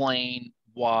explain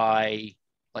why,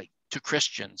 like to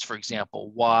Christians, for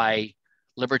example, why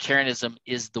libertarianism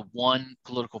is the one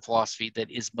political philosophy that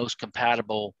is most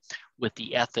compatible with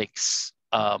the ethics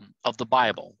of the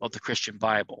Bible, of the Christian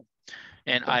Bible.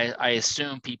 And I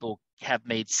assume people have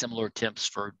made similar attempts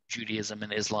for Judaism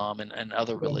and Islam and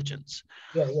other religions.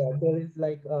 Yeah. There is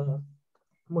like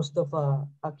Mustafa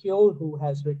Akyol, who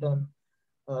has written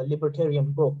a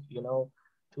libertarian book,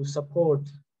 to support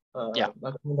a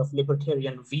kind of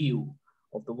libertarian view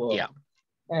of the world. Yeah.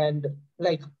 And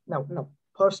like now,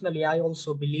 personally, I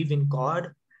also believe in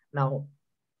God. Now,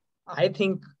 I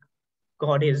think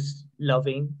God is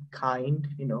loving, kind,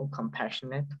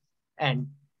 compassionate, and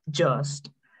just,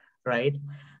 right?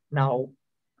 Now,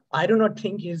 I do not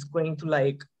think he's going to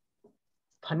like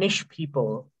punish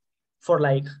people for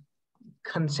like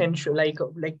consensual, like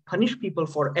punish people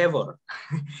forever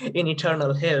in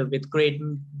eternal hell with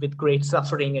great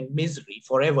suffering and misery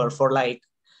forever for like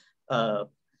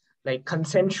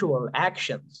consensual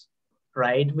actions,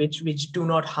 right? Which do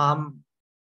not harm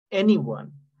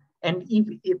anyone. And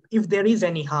if there is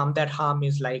any harm, that harm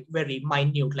is like very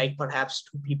minute, like perhaps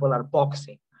two people are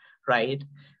boxing, right?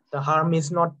 The harm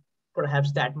is not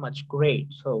perhaps that much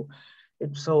great. So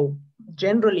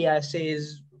generally I say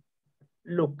is,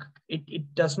 look,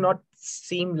 it does not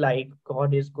seem like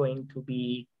God is going to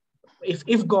be,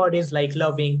 if God is like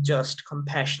loving, just,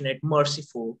 compassionate,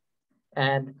 merciful,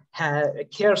 and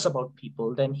cares about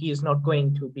people, then he is not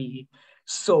going to be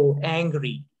so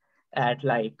angry at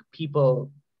like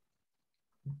people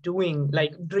doing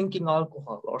like drinking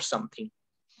alcohol or something.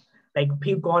 Like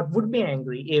God would be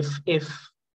angry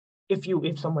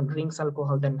if someone drinks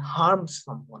alcohol then harms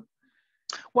someone.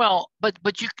 Well, but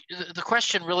the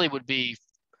question really would be,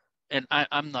 and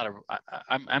I'm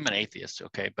an atheist,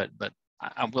 okay, but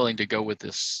I'm willing to go with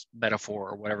this metaphor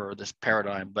or whatever, this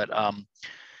paradigm. But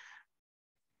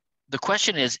the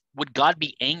question is, would God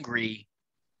be angry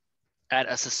at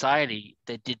a society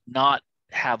that did not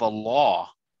have a law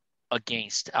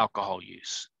against alcohol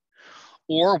use?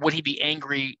 Or would he be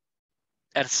angry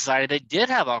at a society that did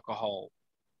have alcohol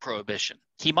prohibition.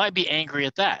 He might be angry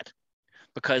at that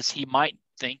because he might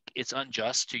think it's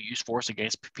unjust to use force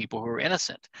against people who are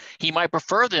innocent. He might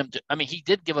prefer them to, I mean, he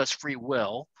did give us free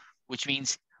will, which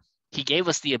means he gave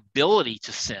us the ability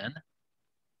to sin,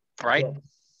 right? Yeah.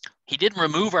 He didn't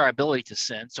remove our ability to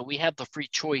sin. So we have the free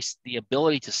choice, the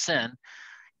ability to sin.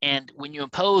 And when you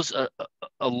impose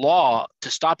a law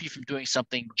to stop you from doing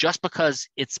something just because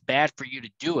it's bad for you to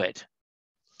do it,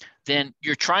 then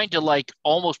you're trying to like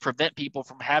almost prevent people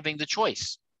from having the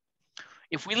choice.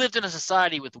 If we lived in a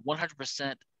society with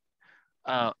 100%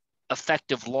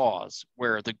 effective laws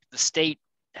where the state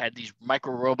had these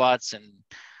micro robots and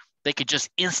they could just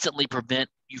instantly prevent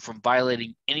you from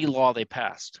violating any law they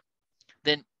passed,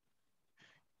 then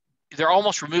they're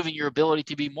almost removing your ability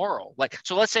to be moral. Like,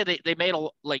 so let's say they made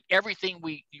like everything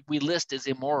we list as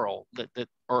immoral,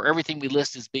 or everything we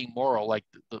list as being moral, like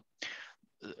the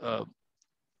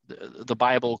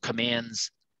Bible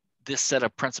commands this set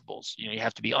of principles. You know, you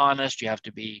have to be honest, you have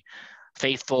to be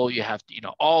faithful, you have to, you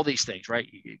know, all these things, right?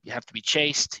 You have to be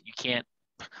chaste, you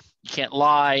can't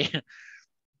lie, you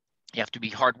have to be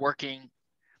hardworking.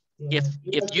 Yeah.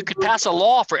 If you could pass a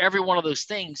law for every one of those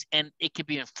things and it could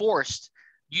be enforced,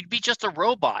 you'd be just a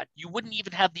robot. You wouldn't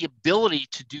even have the ability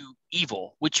to do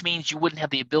evil, which means you wouldn't have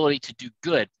the ability to do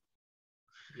good.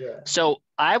 Yeah. So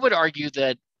I would argue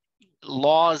that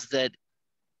laws that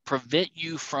prevent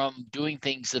you from doing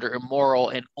things that are immoral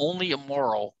and only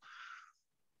immoral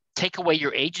take away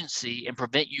your agency and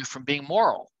prevent you from being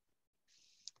moral.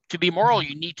 To be moral,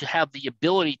 you need to have the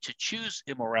ability to choose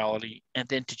immorality and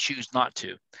then to choose not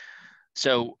to.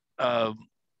 So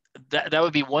that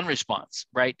would be one response,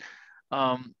 right?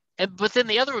 But then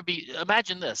the other would be,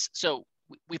 imagine this. So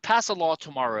we pass a law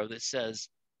tomorrow that says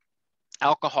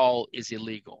alcohol is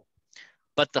illegal,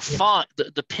 but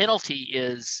the penalty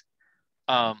is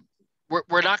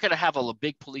we're not going to have a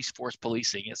big police force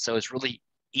policing it, so it's really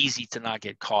easy to not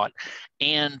get caught.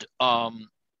 And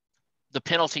the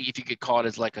penalty if you get caught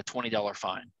is like a $20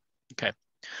 fine. Okay,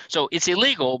 so it's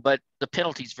illegal, but the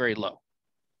penalty is very low.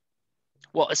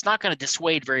 Well, it's not going to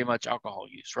dissuade very much alcohol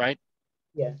use, right?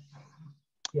 Yeah.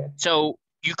 Yeah. So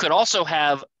you could also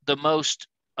have the most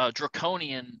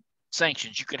draconian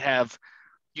sanctions. You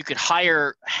could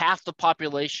hire half the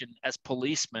population as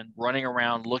policemen running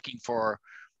around looking for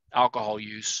alcohol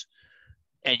use,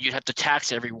 and you'd have to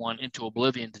tax everyone into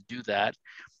oblivion to do that,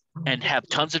 and have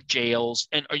tons of jails.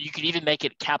 Or you could even make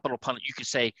it capital punishment. You could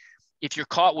say, if you're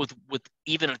caught with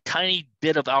even a tiny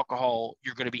bit of alcohol,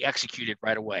 you're going to be executed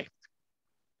right away.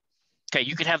 Okay,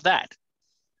 you could have that.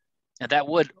 And that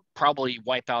would probably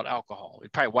wipe out alcohol.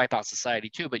 It'd probably wipe out society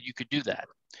too, but you could do that.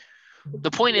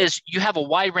 The point is, you have a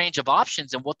wide range of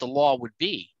options in what the law would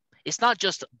be. It's not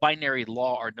just binary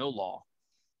law or no law.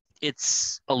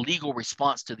 It's a legal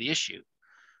response to the issue.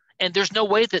 And there's no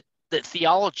way that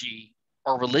theology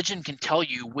or religion can tell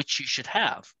you which you should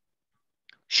have.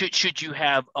 Should you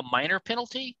have a minor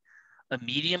penalty, a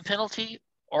medium penalty,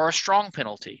 or a strong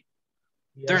penalty?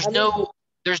 Yeah.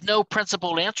 There's no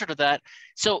principled answer to that.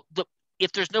 So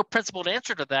if there's no principled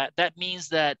answer to that, that means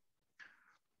that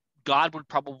God would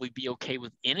probably be okay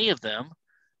with any of them.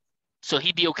 So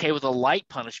he'd be okay with a light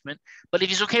punishment. But if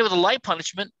he's okay with a light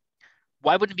punishment,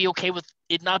 why wouldn't he be okay with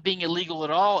it not being illegal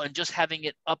at all and just having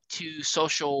it up to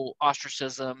social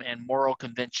ostracism and moral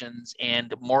conventions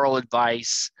and moral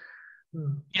advice?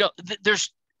 You know,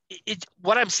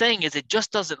 what I'm saying is it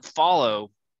just doesn't follow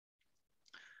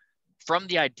from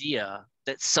the idea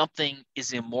that something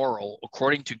is immoral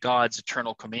according to God's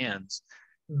eternal commands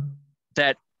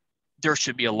that there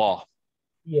should be a law.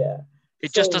 Yeah.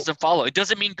 It just doesn't follow. It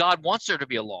doesn't mean God wants there to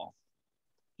be a law.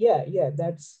 Yeah,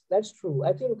 that's true.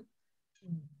 I think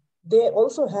they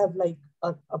also have like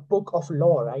a book of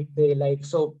law, right? They like,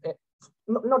 so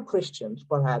not Christians,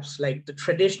 perhaps, like the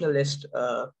traditionalist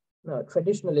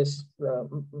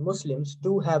Muslims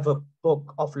do have a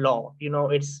book of law. You know,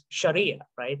 it's Sharia,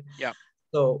 right? Yeah.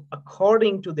 So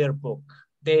according to their book,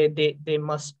 they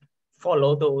must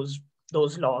follow those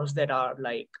laws that are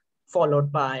like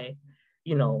followed by,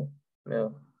 you know,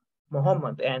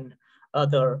 Muhammad and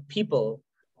other people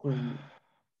who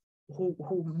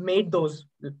made those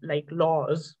like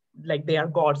laws, like they are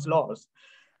God's laws.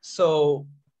 So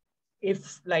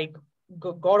if like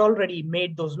God already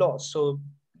made those laws, so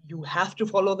you have to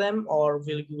follow them, or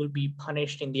you will be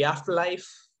punished in the afterlife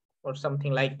or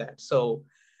something like that. So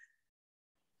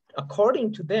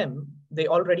according to them, they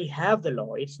already have the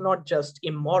law. It's not just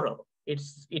immoral.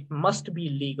 It must be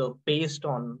legal based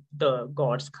on the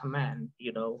God's command,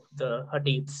 you know, the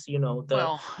hadiths, you know,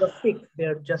 the fiqh,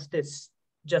 their justice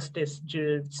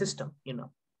system, you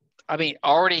know. I mean,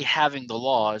 already having the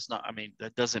law is not, I mean,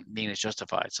 that doesn't mean it's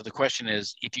justified. So the question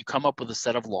is, if you come up with a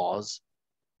set of laws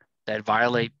that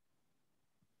violate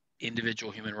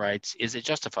individual human rights, is it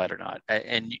justified or not?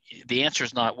 And the answer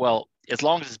is not, well, as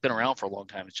long as it's been around for a long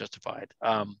time, it's justified.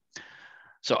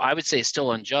 So I would say it's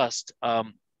still unjust.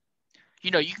 You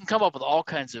know, you can come up with all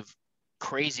kinds of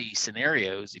crazy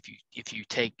scenarios if you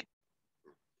take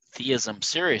theism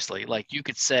seriously. Like you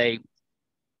could say,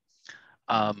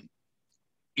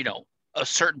 you know, a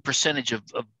certain percentage of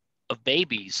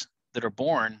babies that are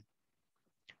born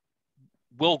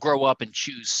will grow up and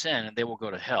choose sin and they will go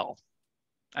to hell.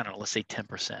 I don't know, let's say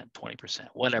 10%, 20%,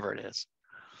 whatever it is.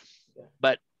 Yeah.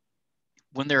 But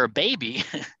when they're a baby,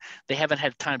 they haven't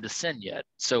had time to sin yet.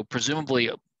 So presumably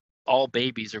all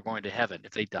babies are going to heaven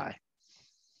if they die.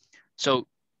 So,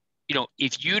 you know,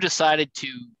 if you decided to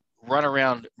run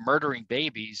around murdering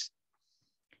babies,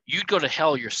 you'd go to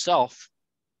hell yourself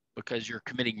because you're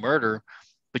committing murder,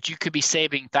 but you could be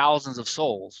saving thousands of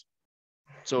souls.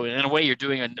 So in a way, you're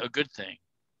doing a good thing.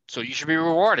 So you should be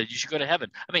rewarded. You should go to heaven.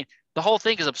 I mean, the whole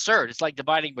thing is absurd. It's like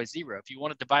dividing by zero. If you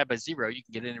want to divide by zero, you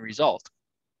can get any result.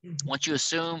 Mm-hmm. Once you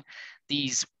assume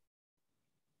these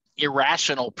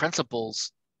irrational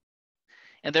principles,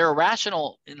 and they're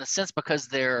irrational in the sense because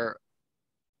they're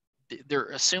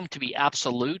assumed to be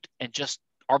absolute and just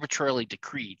arbitrarily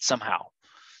decreed somehow.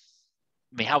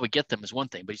 I mean, how we get them is one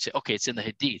thing, but you say, okay, it's in the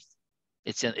Hadith,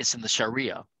 it's in the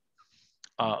Sharia.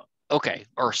 Okay,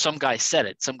 or some guy said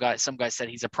it. Some guy said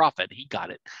he's a prophet. He got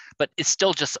it, but it's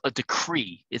still just a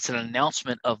decree. It's an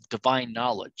announcement of divine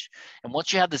knowledge. And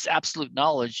once you have this absolute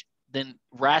knowledge, then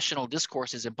rational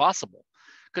discourse is impossible.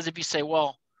 Because if you say,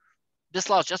 well, this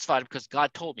law is justified because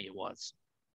God told me it was,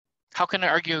 how can I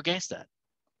argue against that?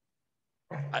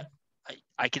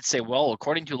 I could say, well,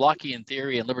 according to Lockean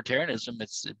theory and libertarianism,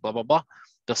 it's blah, blah, blah.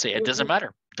 They'll say, it doesn't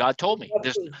matter. God told me.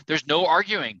 There's no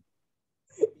arguing.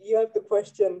 You have to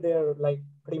question their, like,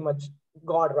 pretty much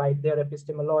God, right? Their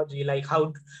epistemology. Like,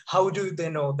 how do they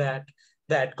know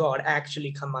that God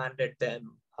actually commanded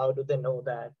them? How do they know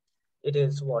that it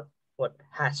is what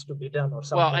has to be done or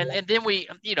something? Well, and then we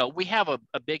have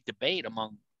a big debate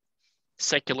among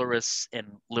secularists and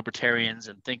libertarians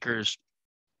and thinkers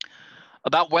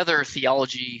about whether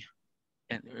theology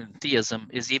and theism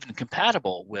is even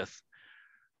compatible with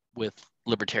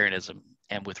libertarianism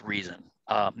and with reason.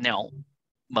 Now,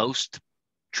 most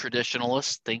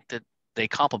traditionalists think that they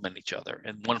complement each other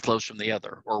and one flows from the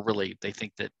other, or really they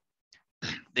think that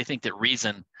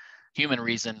reason, human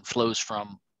reason, flows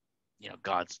from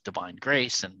God's divine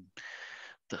grace and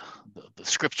the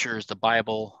scriptures, the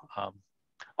Bible,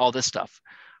 all this stuff.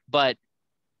 But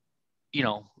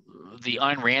the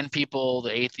Ayn Rand people,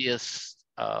 the atheists,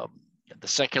 the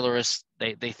secularists,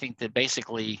 they think that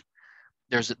basically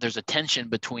there's a tension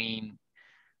between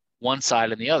one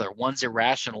side and the other. One's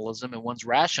irrationalism and one's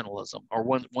rationalism, or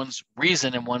one's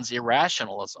reason and one's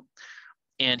irrationalism.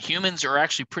 And humans are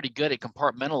actually pretty good at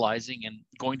compartmentalizing and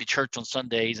going to church on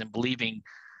Sundays and believing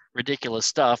ridiculous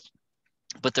stuff,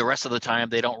 but the rest of the time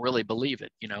they don't really believe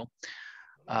it.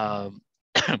 I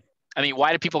mean,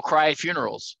 why do people cry at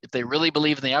funerals? If they really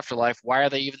believe in the afterlife, why are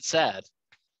they even sad?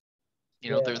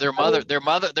 Their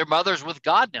mother's with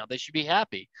God now. They should be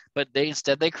happy, but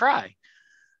instead they cry.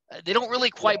 They don't really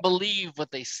quite believe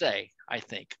what they say, I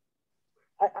think.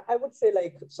 I would say,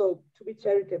 like, so to be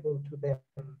charitable to them,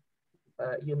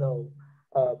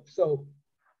 so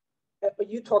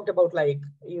you talked about, like,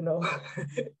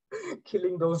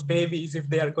 killing those babies if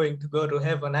they are going to go to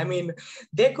heaven. I mean,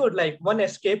 they could, like, one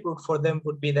escape route for them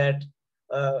would be that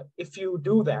if you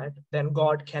do that, then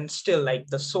God can still, like,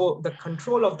 the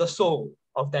control of the soul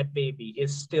of that baby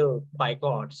is still by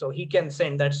God. So he can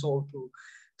send that soul to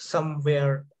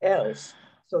somewhere else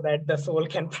so that the soul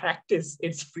can practice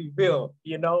its free will,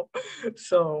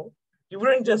 So you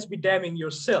wouldn't just be damning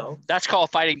yourself. That's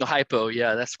called fighting the hypo.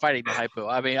 Yeah, that's fighting the hypo.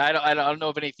 I mean, I don't know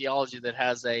of any theology that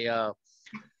has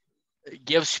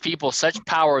gives people such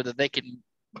power that they can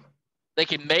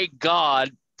make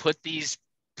God put these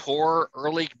poor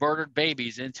early murdered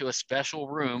babies into a special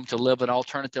room to live an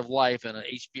alternative life in an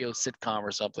HBO sitcom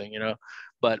or something,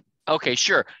 But okay,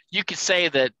 sure, you could say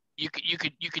that you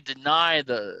could deny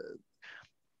the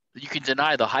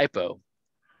hypo,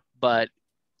 but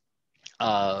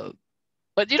I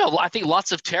think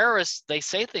lots of terrorists, they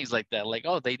say things like that, like,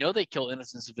 oh, they know they kill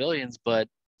innocent civilians, but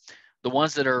the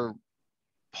ones that are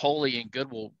holy and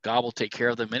good, God will take care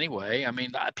of them anyway. I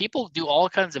mean, people do all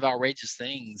kinds of outrageous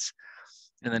things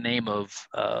in the name of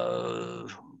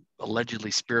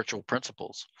allegedly spiritual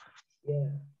principles.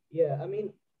 Yeah. I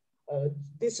mean,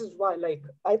 this is why, like,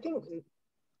 I think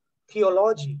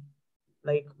theology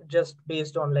like just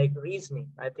based on like reasoning,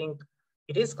 I think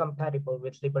it is compatible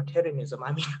with libertarianism.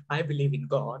 I mean, I believe in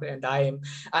God, and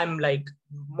I'm like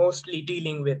mostly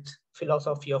dealing with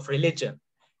philosophy of religion,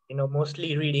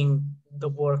 mostly reading the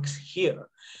works here.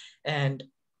 And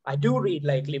I do read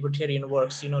like libertarian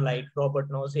works, like Robert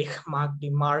Nozick,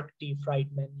 Mark D.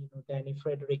 Friedman, Danny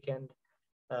Frederick, and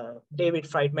David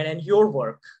Friedman, and your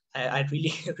work. I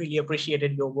really, really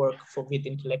appreciated your work with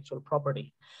intellectual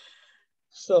property.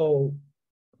 So,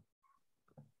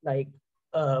 like,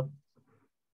 uh,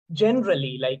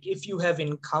 generally, like, if you have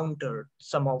encountered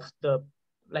some of the,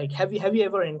 like, have you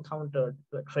ever encountered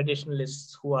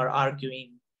traditionalists who are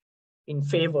arguing in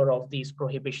favor of these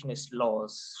prohibitionist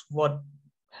laws? What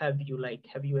have you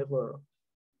ever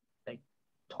like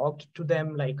talked to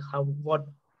them? Like, how, what?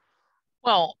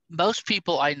 Well, most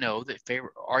people I know that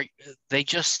favor are they're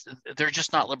just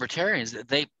not libertarians.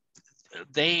 They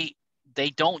they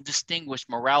don't distinguish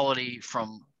morality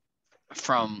from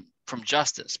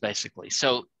justice, basically.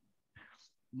 So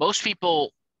most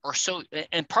people are so,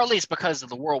 and partly it's because of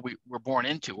the world we're born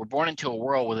into. We're born into a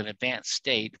world with an advanced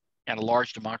state and a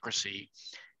large democracy,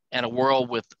 and a world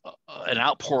with an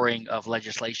outpouring of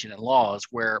legislation and laws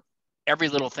where every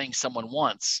little thing someone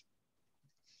wants,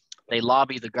 they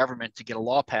lobby the government to get a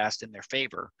law passed in their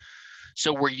favor.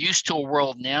 So we're used to a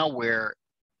world now where,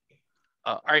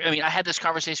 I mean, I had this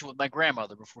conversation with my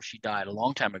grandmother before she died a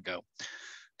long time ago.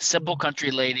 Simple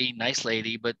country lady, nice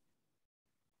lady, but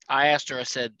I asked her, I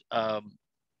said,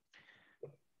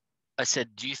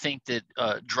 do you think that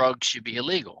drugs should be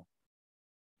illegal?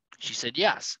 She said,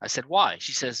 yes. I said, why?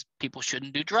 She says, people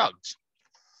shouldn't do drugs.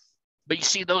 But you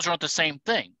see, those aren't the same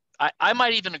thing. I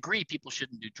might even agree people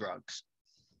shouldn't do drugs,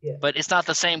 Yeah. but it's not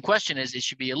the same question as it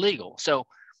should be illegal. So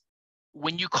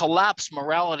when you collapse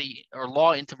morality or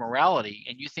law into morality,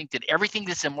 and you think that everything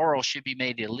that's immoral should be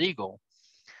made illegal,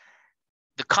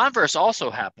 the converse also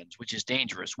happens, which is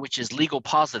dangerous, which is legal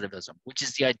positivism, which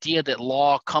is the idea that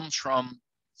law comes from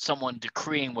someone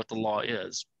decreeing what the law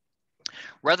is,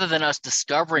 rather than us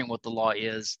discovering what the law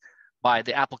is by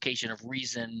the application of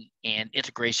reason and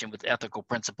integration with ethical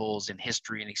principles and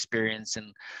history and experience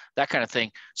and that kind of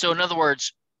thing. So in other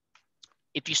words,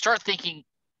 if you start equating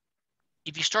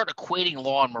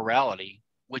law and morality,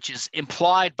 which is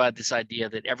implied by this idea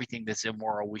that everything that's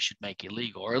immoral we should make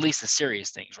illegal, or at least the serious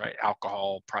things, right?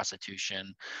 Alcohol,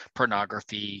 prostitution,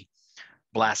 pornography,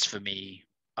 blasphemy,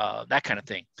 that kind of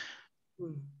thing.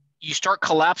 You start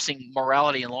collapsing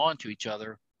morality and law into each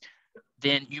other,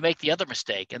 then you make the other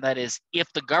mistake. And that is,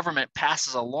 if the government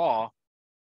passes a law,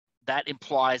 that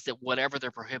implies that whatever they're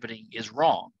prohibiting is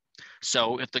wrong.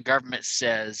 So if the government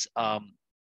says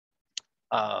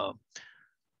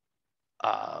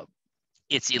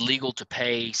it's illegal to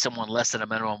pay someone less than a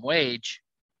minimum wage,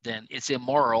 then it's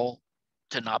immoral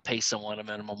to not pay someone a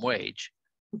minimum wage,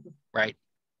 right?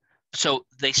 So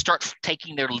they start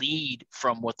taking their lead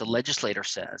from what the legislator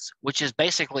says, which is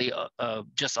basically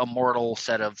just a mortal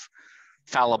set of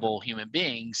fallible human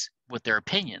beings with their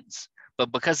opinions.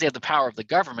 But because they have the power of the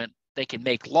government, they can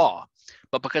make law.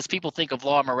 But because people think of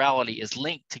law and morality as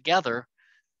linked together,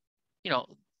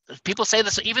 people say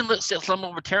this, even some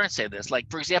libertarians say this, like,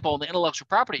 for example, on the intellectual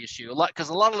property issue, because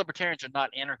a lot of libertarians are not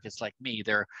anarchists like me.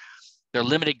 They're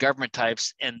limited government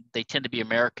types, and they tend to be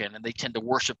American, and they tend to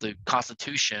worship the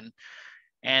Constitution,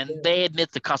 and they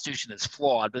admit the Constitution is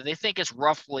flawed, but they think it's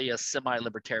roughly a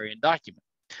semi-libertarian document.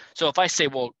 So if I say,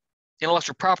 well,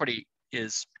 intellectual property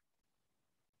is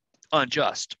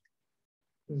unjust,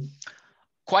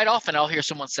 quite often I'll hear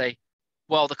someone say,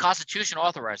 well, the Constitution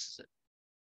authorizes it.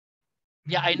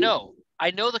 Yeah, I know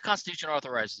the Constitution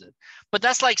authorizes it, but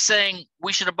that's like saying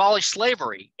we should abolish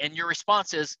slavery, and your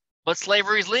response is, but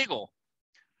slavery is legal.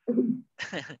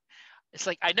 It's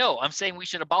like, I know, I'm saying we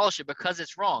should abolish it because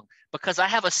it's wrong, because I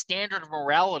have a standard of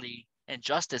morality and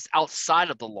justice outside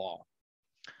of the law.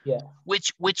 Yeah.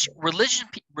 Which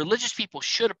religious people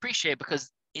should appreciate,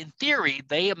 because in theory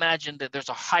they imagine that there's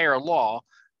a higher law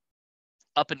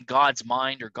up in God's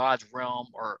mind or God's realm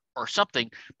or something.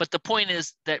 But the point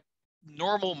is that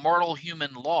normal mortal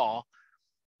human law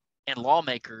and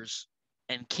lawmakers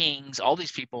and kings, all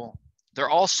these people, they're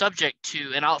all subject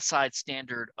to an outside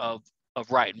standard of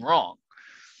right and wrong.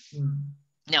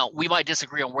 Now, we might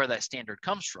disagree on where that standard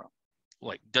comes from.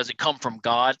 Like, does it come from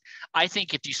God? I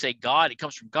think if you say God, it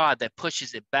comes from God, that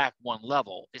pushes it back one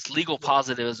level. It's legal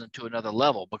positivism to another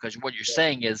level, because what you're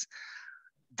saying is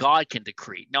God can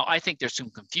decree. Now, I think there's some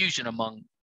confusion among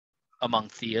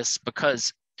theists,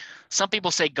 because some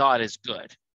people say God is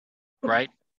good, right?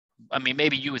 I mean,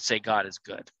 maybe you would say God is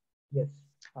good. Yes.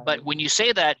 But when you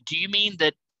say that, do you mean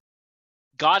that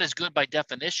God is good by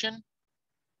definition?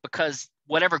 because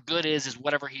whatever good is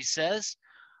whatever he says?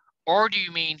 Or do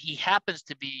you mean he happens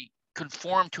to be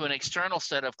conformed to an external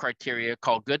set of criteria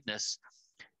called goodness?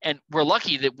 And we're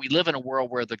lucky that we live in a world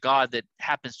where the God that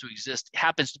happens to exist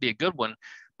happens to be a good one,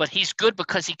 but he's good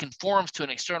because he conforms to an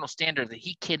external standard that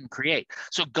he can create.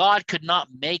 So God could not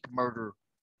make murder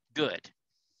good.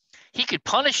 He could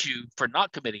punish you for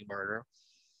not committing murder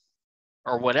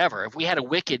or whatever. If we had a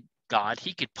wicked God,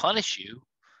 he could punish you.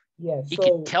 Yeah. He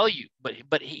could tell you,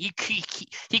 but he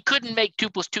couldn't make 2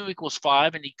 + 2 =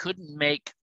 5, and he couldn't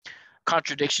make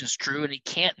contradictions true, and he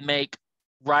can't make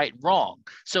right wrong.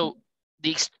 So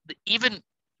even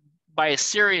by a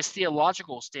serious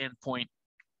theological standpoint,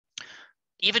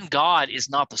 even God is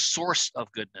not the source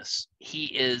of goodness. He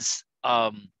is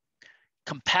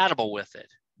compatible with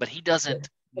it, but he doesn't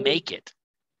make it.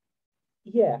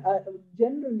 Yeah,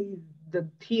 generally the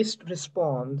theist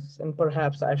response, and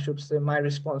perhaps I should say my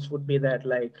response would be that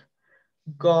like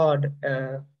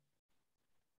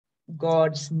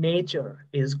God's nature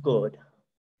is good,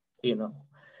 you know.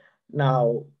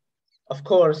 Now, of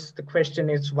course, the question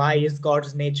is, why is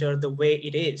God's nature the way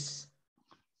it is?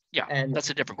 Yeah, And that's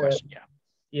a different question.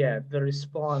 Yeah, the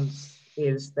response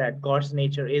is that God's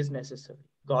nature is necessary.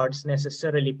 God's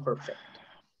necessarily perfect.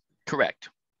 Correct.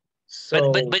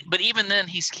 So, but even then,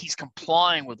 he's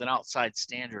complying with an outside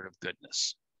standard of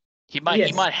goodness. He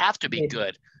might have to be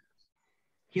good.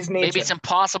 His nature. Maybe it's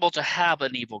impossible to have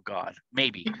an evil God.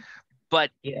 Maybe,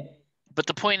 but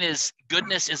the point is,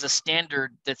 goodness is a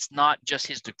standard that's not just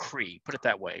his decree. Put it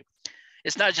that way.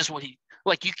 It's not just what he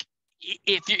like.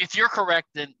 If you're correct,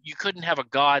 then you couldn't have a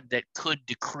God that could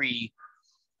decree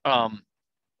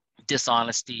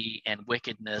dishonesty and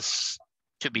wickedness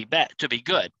to be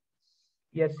good.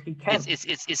 Yes, he can.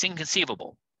 It's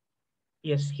inconceivable.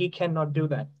 Yes, he cannot do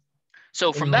that.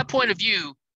 So from that point of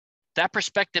view, that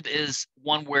perspective is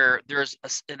one where there's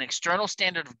an external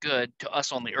standard of good to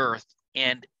us on the earth,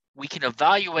 and we can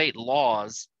evaluate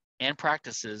laws and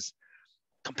practices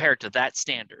compared to that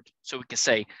standard. So we can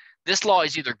say this law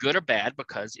is either good or bad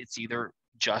because it's either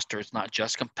just or it's not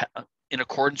just in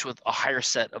accordance with a higher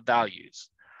set of values.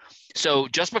 So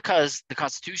just because the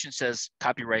Constitution says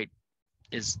copyright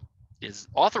is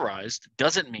authorized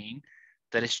doesn't mean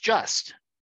that it's just,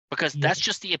 because that's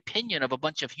just the opinion of a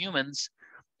bunch of humans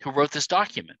who wrote this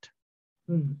document.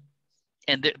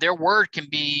 And their word can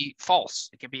be false.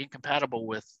 It can be incompatible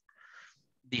with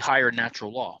the higher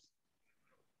natural law.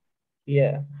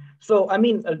 Yeah. So, I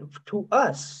mean, to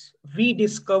us, we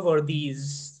discover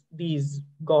these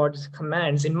God's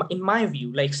commands in my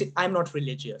view. Like, see, I'm not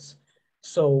religious,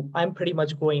 so I'm pretty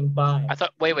much going by. I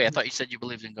thought you said you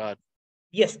believed in God.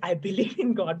 Yes, I believe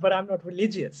in God, but I'm not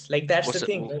religious. Like, that's the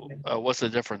thing. What's the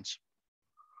difference?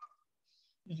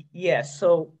 Yeah.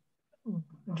 So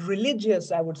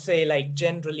religious, I would say, like,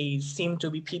 generally seem to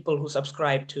be people who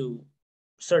subscribe to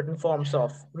certain forms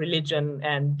of religion,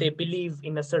 and they believe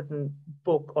in a certain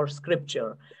book or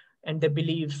scripture, and they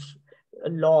believe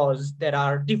laws that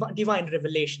are divine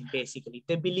revelation. Basically,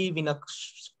 they believe in a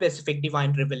specific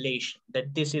divine revelation,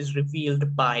 that this is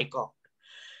revealed by God.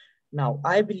 Now,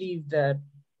 I believe that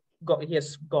God,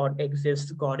 yes, God exists,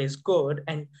 God is good,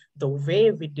 and the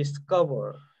way we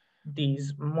discover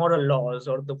these moral laws,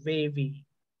 or the way we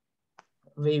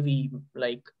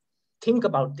like think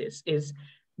about this, is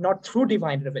not through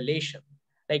divine revelation.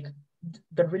 Like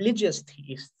the religious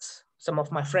theists, some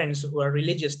of my friends who are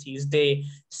religious theists, they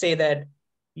say that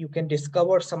you can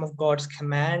discover some of God's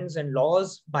commands and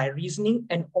laws by reasoning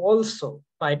and also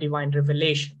by divine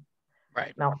revelation.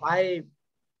 Right. Now, I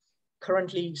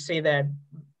currently say that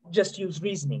just use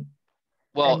reasoning.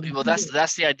 Well,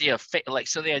 that's the idea of faith. Like,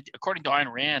 so according to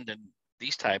Ayn Rand and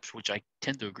these types, which I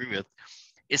tend to agree with,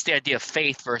 it's the idea of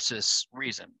faith versus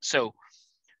reason. So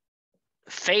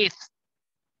faith,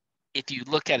 if you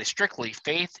look at it strictly,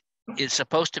 faith is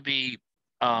supposed to be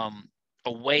a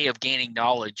way of gaining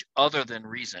knowledge other than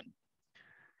reason.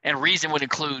 And reason would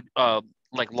include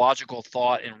like logical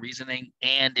thought and reasoning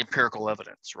and empirical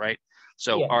evidence, right?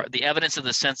 So the evidence of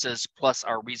the senses plus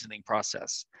our reasoning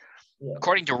process. Yeah.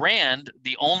 According to Rand,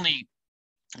 the only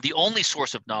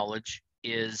source of knowledge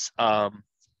is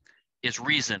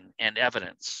reason and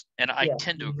evidence, and I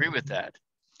tend to agree with that.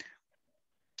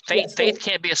 Faith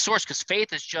can't be a source, because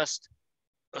faith is just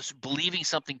us believing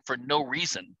something for no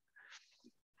reason.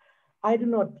 I do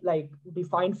not like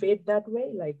define faith that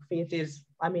way. Like faith is,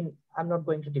 I mean, I'm not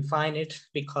going to define it,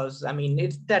 because I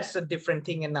mean, that's a different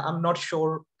thing, and I'm not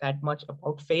sure that much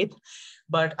about faith,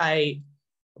 but I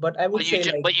would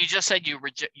say but you just said you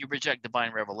reject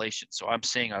divine revelation. So I'm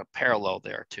seeing a parallel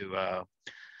there to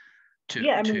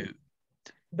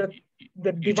the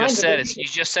You divine just said revelation. you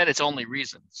just said it's only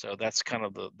reason. So that's kind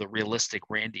of the realistic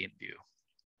Randian view.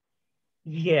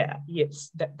 Yeah,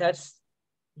 yes, that's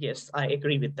yes, I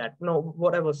agree with that. No,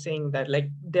 what I was saying that like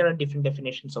there are different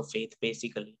definitions of faith,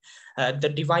 basically.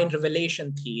 The divine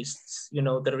revelation theists,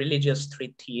 the religious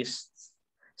three theists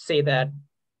say that.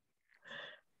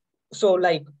 So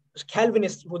like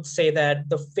Calvinists would say that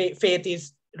the faith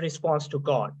is response to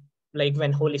God, like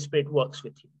when Holy Spirit works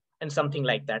with you and something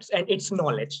like that. And it's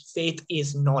knowledge. Faith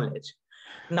is knowledge.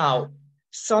 Now,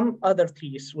 some other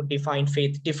theists would define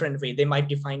faith different way. They might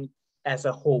define as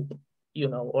a hope,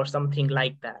 or something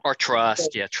like that. Or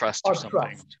trust, So, yeah, trust or or something.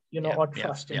 trust, Yeah, or yeah,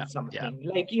 trust in yeah, yeah. something.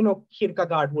 Like,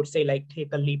 Kierkegaard would say, like,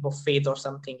 take a leap of faith or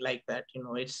something like that.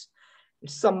 It's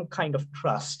some kind of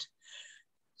trust.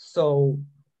 So,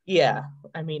 yeah,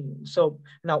 I mean, so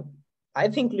now I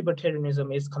think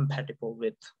libertarianism is compatible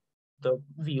with the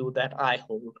view that I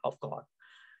hold of God.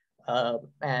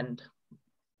 And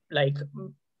like,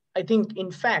 I think,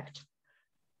 in fact,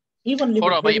 even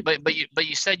Hold on, libertarian. but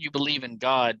you said you believe in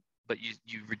God, but you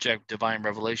reject divine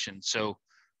revelation. So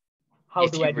How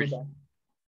if do I you do that?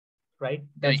 Right?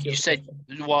 That's you your said,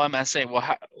 question. well, I'm saying,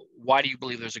 well, why do you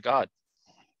believe there's a God?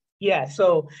 Yeah,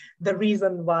 so the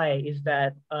reason why is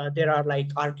that there are like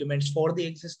arguments for the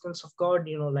existence of God,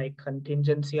 like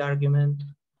contingency argument,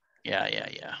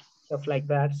 Yeah. stuff like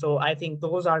that. So I think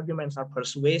those arguments are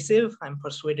persuasive. I'm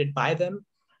persuaded by them.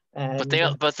 But And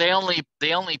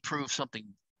they only prove something.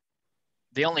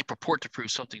 They only purport to prove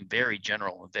something very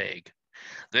general and vague.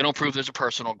 They don't prove there's a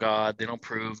personal God. They don't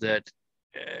prove that.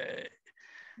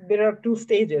 there are two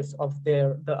stages of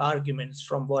the arguments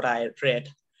from what I read.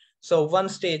 So one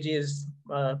stage is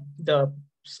the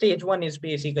stage one is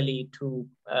basically to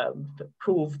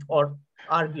prove or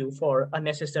argue for a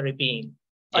necessary being,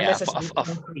 a Yeah, necessary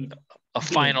concrete a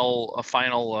being.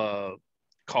 final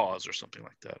cause or something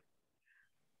like that.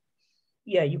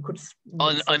 Yeah, you could say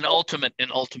An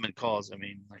ultimate cause. I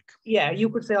mean, like, yeah, you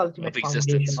could say of ultimate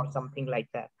foundation existence. or something like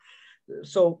that.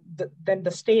 So then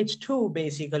the stage two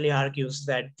basically argues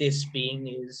that this being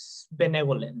is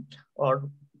benevolent or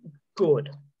good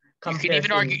compared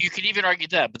to. You can even argue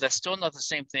that, but that's still not the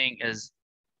same thing as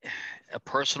a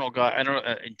personal God. I don't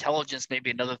know, intelligence may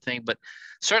be another thing, but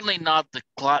certainly not the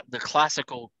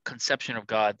classical conception of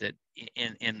God that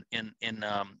in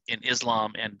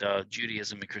Islam and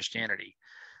Judaism and Christianity.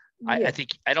 Yes,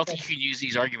 I don't think you can use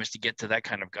these arguments to get to that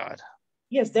kind of God.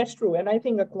 yes, that's true. And I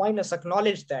think Aquinas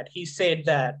acknowledged that.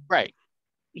 Right.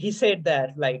 He said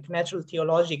that like natural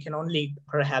theology can only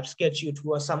perhaps get you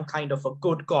to some kind of a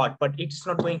good God, but it's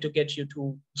not going to get you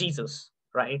to Jesus,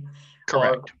 right?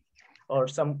 Or Correct. or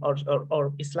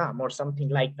Islam or something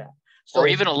like that. Or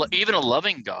So even a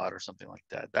loving God or something like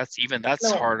that. That's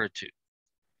now, harder to.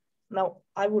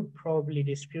 I would probably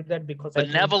dispute that because I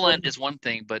think Benevolent is one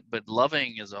thing, but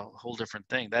loving is a whole different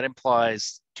thing. That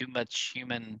implies too much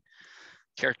human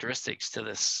characteristics to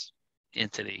this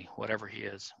entity, whatever he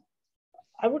is.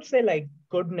 I would say like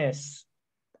goodness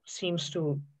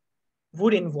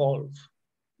would involve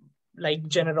like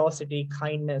generosity,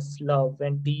 kindness, love,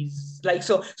 and these like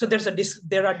so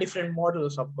there are different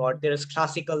models of God. There is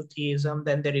classical theism,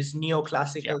 then there is Yeah.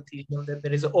 neoclassical theism, then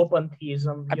there is open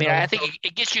theism. I mean, I So, think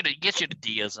it gets you to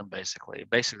deism, basically.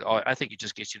 I think it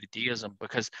just gets you to deism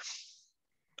because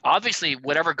obviously,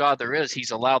 whatever God there is,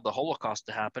 he's allowed the Holocaust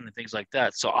to happen and things like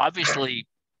that. So obviously,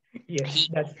 yes, he.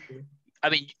 that's true. I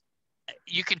mean,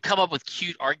 you can come up with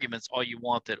cute arguments all you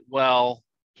want that, well,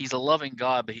 he's a loving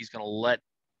God, but he's going to let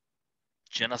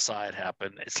genocide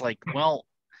happen. It's like, well,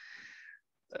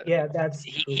 Yeah, that's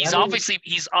true. I he's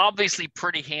mean, obviously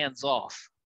pretty hands off.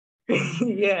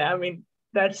 yeah, I mean,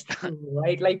 that's true,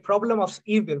 right? Like problem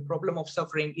of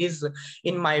suffering is,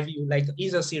 in my view, like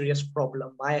is a serious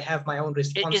problem. I have my own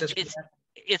responses to that.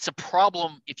 It's a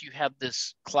problem if you have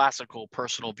this classical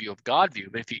personal view of God view.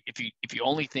 But if you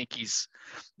only think he's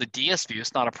the deist view,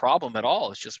 it's not a problem at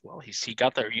all. It's just, well, he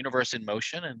got the universe in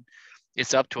motion, and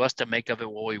it's up to us to make of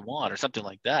it what we want, or something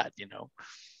like that,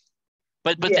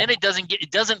 But Yeah, then it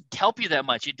doesn't help you that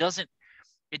much. It doesn't.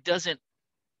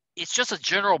 It's just a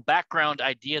general background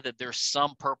idea that there's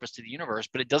some purpose to the universe,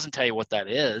 but it doesn't tell you what that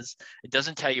is. It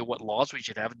doesn't tell you what laws we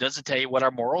should have. It doesn't tell you what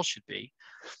our morals should be.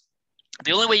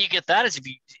 The only way you get that is if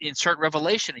you insert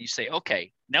revelation and you say,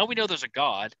 okay, now we know there's a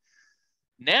God.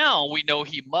 Now we know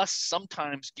he must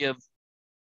sometimes give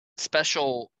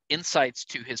special insights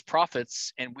to his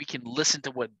prophets, and we can listen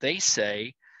to what they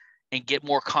say and get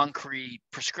more concrete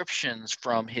prescriptions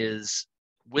from his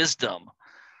wisdom.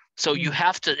 So you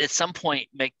have to, at some point,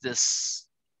 make this,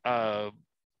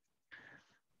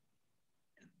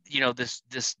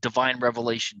 this divine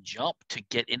revelation jump to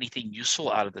get anything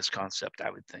useful out of this concept, I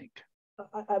would think.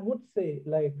 I would say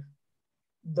like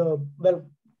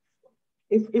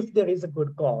if there is a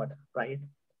good God, right?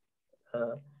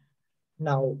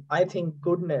 Now, I think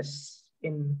goodness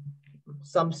in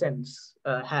some sense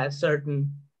has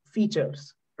certain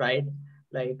features, right?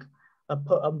 Like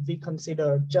we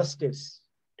consider justice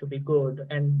to be good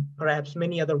and perhaps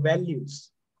many other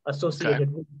values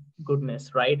associated with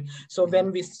goodness, right? So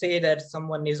when we say that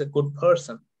someone is a good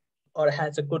person or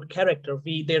has a good character,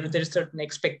 there's certain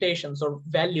expectations or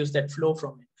values that flow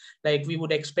from it. Like we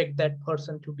would expect that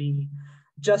person to be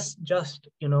just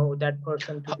that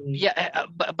person to be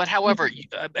but however,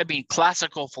 I mean,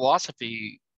 classical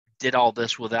philosophy did all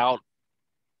this without,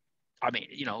 I mean,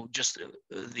 just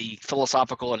the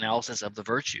philosophical analysis of the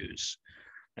virtues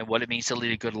and what it means to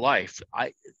lead a good life.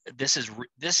 This is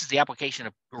the application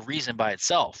of reason by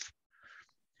itself.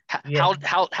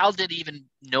 How did even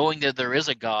knowing that there is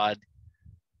a God,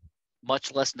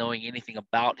 much less knowing anything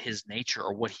about his nature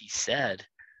or what he said,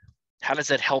 how does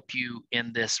that help you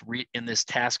in this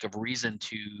task of reason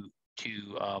to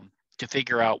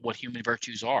figure out what human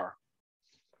virtues are?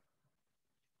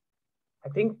 I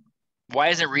think, why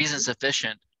isn't reason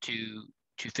sufficient to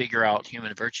figure out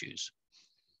human virtues?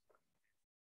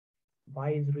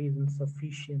 Why is reason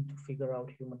sufficient to figure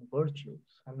out human virtues?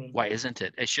 I mean, why isn't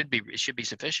it? It should be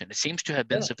sufficient. It seems to have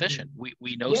been sufficient.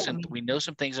 We know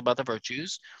some things about the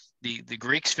virtues. The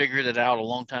Greeks figured it out a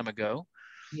long time ago.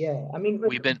 Yeah, I mean,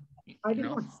 I did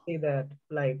not say that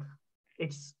like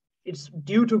it's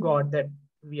due to God that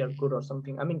we are good or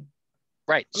something. I mean,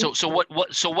 right. So what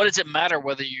does it matter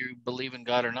whether you believe in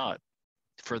God or not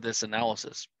for this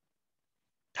analysis?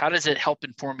 How does it help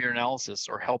inform your analysis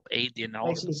or help aid the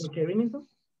analysis? Like libertarianism?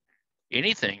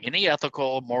 Anything, any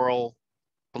ethical, moral,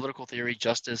 political theory,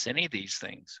 justice, any of these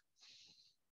things.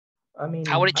 I mean,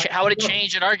 how would it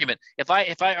change an argument? If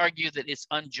I argue that it's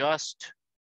unjust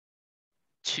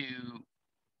to,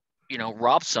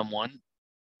 rob someone,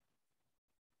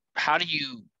 how do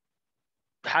you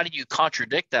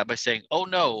contradict that by saying, oh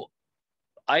no,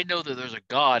 I know that there's a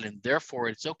God and therefore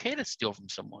it's okay to steal from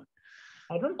someone?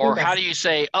 Or how do you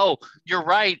say, oh, you're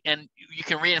right, and you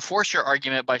can reinforce your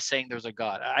argument by saying there's a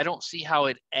God? I don't see how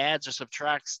it adds or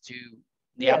subtracts to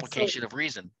the application of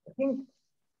reason. I think,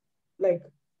 like,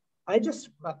 I just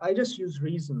use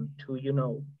reason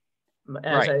to,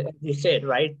 as you said,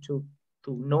 right, to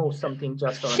know something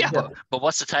just or unjust. But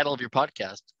what's the title of your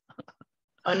podcast?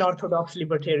 Unorthodox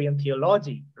Libertarian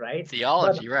Theology, right?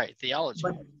 Theology.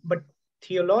 But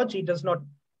theology does not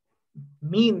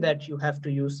mean that you have to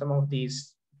use some of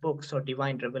these books or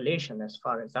divine revelation, as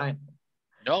far as I know.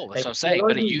 No, that's what I'm saying.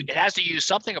 But it has to use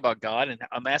something about God, and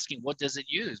I'm asking, what does it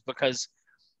use? Because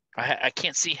I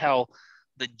can't see how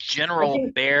the general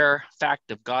bare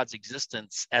fact of God's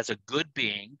existence as a good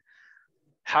being,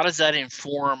 how does that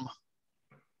inform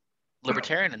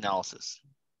libertarian analysis?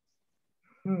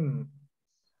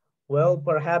 Well,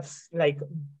 perhaps like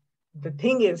the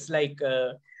thing is like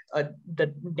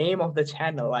the name of the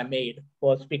channel I made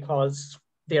was because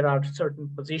there are certain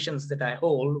positions that I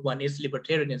hold. One is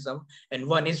libertarianism and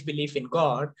one is belief in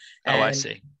God. And I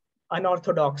see.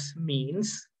 Unorthodox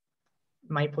means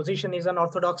my position is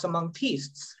unorthodox among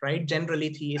theists, right?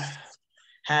 Generally, theists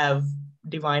have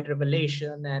divine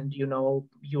revelation, and you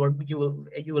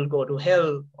will go to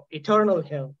hell, eternal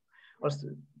hell, or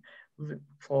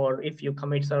for if you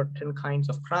commit certain kinds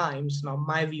of crimes. Now,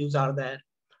 my views are that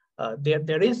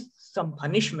there is some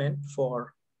punishment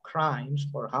for crimes,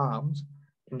 for harms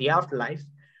in the afterlife,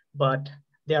 but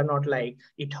they are not like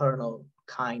eternal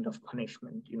kind of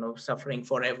punishment, suffering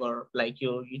forever. Like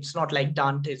it's not like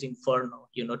Dante's Inferno,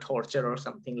 torture or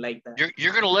something like that.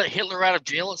 You're going to let Hitler out of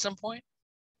jail at some point?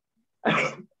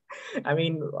 I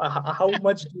mean, how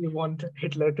much do you want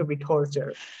Hitler to be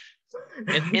tortured?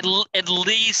 At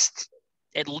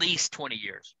least 20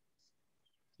 years.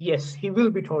 Yes, he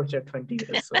will be tortured 20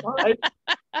 years. So, all right.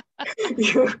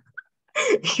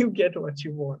 you get what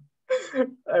you want.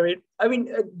 I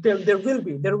mean, there will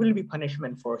be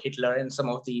punishment for Hitler and some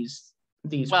of these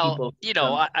people.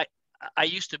 I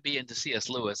used to be into C.S.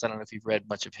 Lewis. I don't know if you've read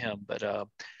much of him, but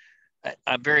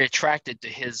I'm very attracted to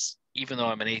his. Even though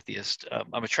I'm an atheist,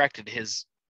 I'm attracted to his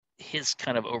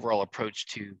kind of overall approach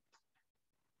to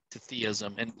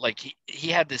theism. And like he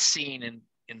had this scene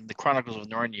in the Chronicles of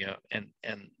Narnia, and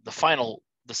the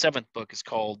seventh book is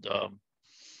called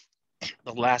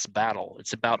The Last Battle.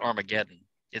 It's about Armageddon.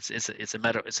 It's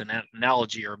an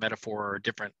analogy or a metaphor or a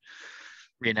different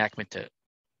reenactment to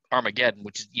Armageddon,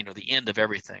 which is the end of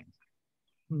everything.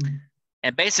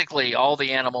 And basically all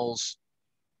the animals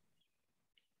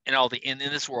in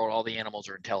this world, all the animals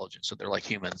are intelligent, so they're like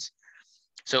humans.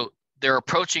 So they're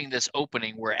approaching this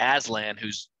opening where Aslan,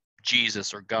 who's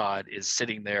Jesus or God, is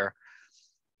sitting there,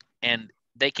 and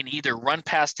they can either run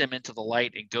past him into the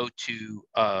light and go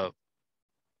to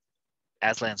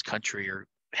Aslan's country or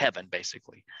heaven,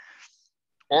 basically,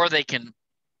 or they can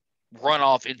run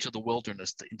off into the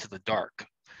wilderness, into the dark.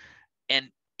 And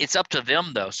it's up to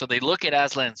them, though. So they look at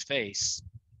Aslan's face,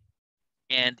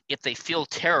 and if they feel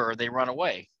terror, they run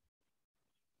away.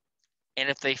 And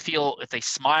if they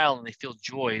smile and they feel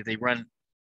joy,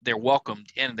 they're welcomed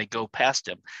in and they go past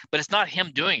him. But it's not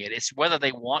him doing it. It's whether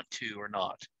they want to or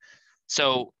not.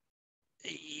 So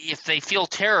if they feel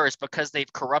terror, it's because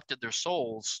they've corrupted their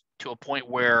souls to a point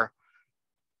where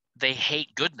they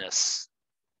hate goodness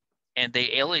and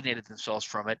they alienated themselves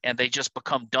from it, and they just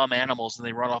become dumb animals and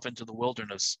they run off into the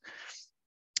wilderness.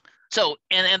 So,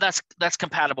 and that's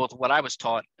compatible with what I was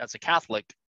taught as a Catholic,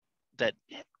 that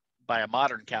by a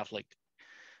modern Catholic,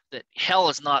 that hell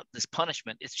is not this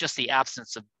punishment. It's just the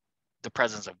absence of the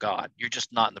presence of God. You're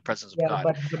just not in the presence of God.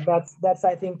 But that's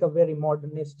I think a very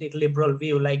modernistic liberal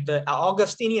view, like the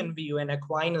Augustinian view and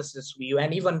Aquinas' view,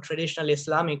 and even traditional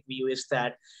Islamic view is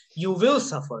that you will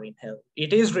suffer in hell.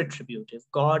 It is retributive.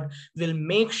 God will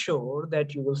make sure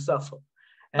that you will suffer.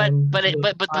 But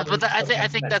I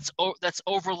think that's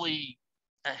overly.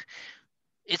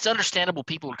 It's understandable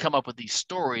people would come up with these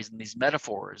stories and these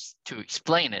metaphors to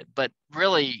explain it, but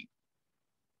really,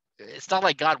 it's not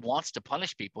like God wants to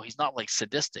punish people. He's not like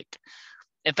sadistic.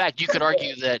 In fact, you could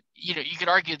argue that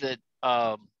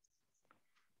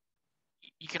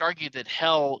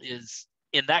hell is,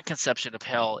 in that conception of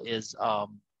hell, is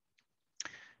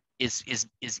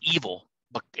evil,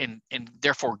 but and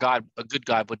therefore a good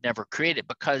God would never create it,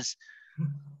 because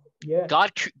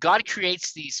God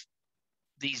creates these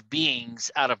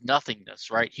beings out of nothingness,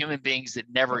 right? Human beings that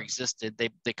never existed.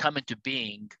 They come into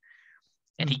being,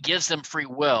 and he gives them free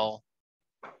will,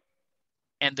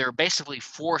 and they're basically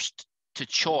forced to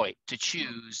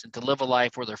choose and to live a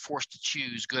life where they're forced to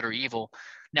choose good or evil.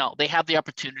 Now, they have the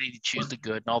opportunity to choose the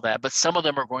good and all that, but some of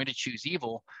them are going to choose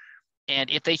evil.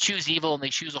 And if they choose evil and they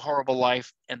choose a horrible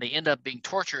life and they end up being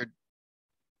tortured,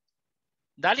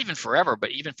 not even forever,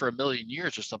 but even for 1,000,000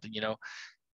 years or something,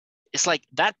 it's like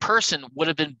that person would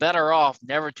have been better off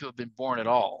never to have been born at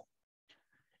all.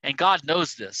 And God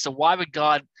knows this. So why would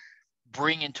God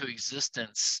bring into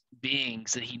existence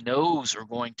beings that he knows are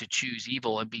going to choose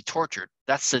evil and be tortured?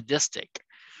 That's sadistic.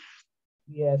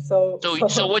 Yeah. So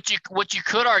what you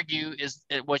could argue is,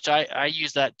 which I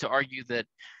use that to argue, that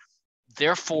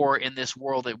therefore in this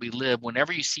world that we live,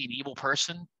 whenever you see an evil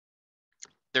person,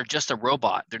 they're just a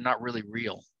robot. They're not really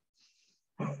real.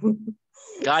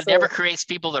 God never creates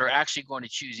people that are actually going to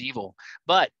choose evil.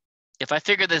 But if I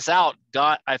figure this out,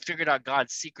 I figured out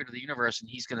God's secret of the universe, and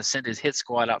he's going to send his hit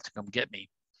squad out to come get me.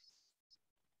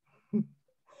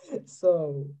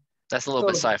 So that's a little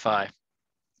bit sci-fi.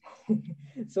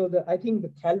 So I think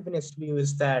the Calvinist view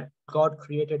is that God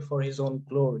created for his own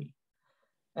glory.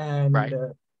 And right.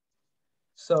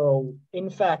 So in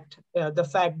fact, the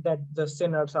fact that the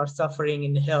sinners are suffering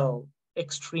in hell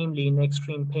in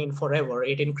extreme pain forever,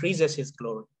 it increases his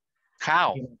glory.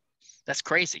 How? That's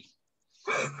crazy.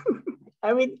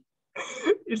 I mean,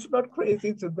 it's not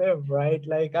crazy to them, right?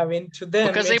 Like, I mean, to them,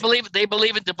 because they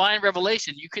believe in divine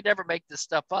revelation. You could never make this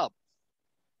stuff up.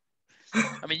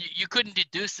 I mean, you couldn't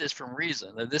deduce this from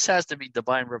reason. This has to be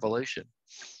divine revelation.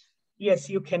 Yes,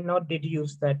 you cannot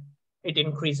deduce that it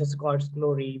increases God's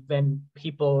glory when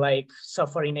people like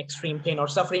suffer in extreme pain or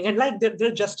suffering. And like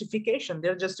their justification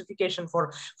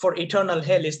for eternal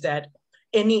hell is that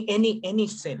any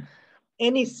sin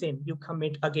you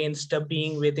commit against a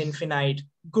being with infinite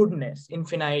goodness,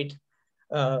 infinite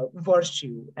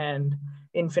virtue, and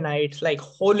infinite like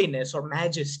holiness or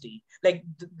majesty. Like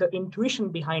the intuition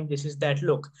behind this is that,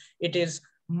 look, it is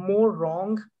more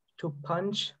wrong to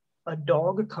punch a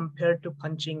dog compared to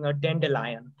punching a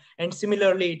dandelion. And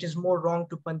similarly, it is more wrong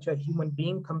to punch a human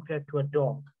being compared to a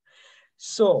dog.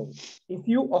 So if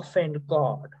you offend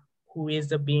God, who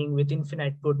is a being with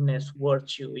infinite goodness,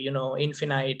 virtue,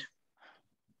 infinite.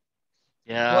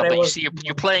 Yeah, whatever, but you see,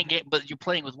 you're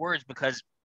playing with words, because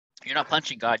you're not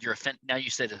punching God. Now you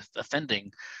said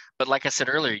offending, but like I said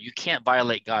earlier, you can't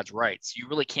violate God's rights. You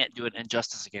really can't do an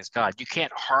injustice against God. You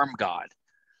can't harm God.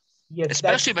 Yes,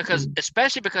 especially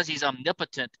because he's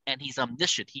omnipotent and he's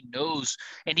omniscient. He knows,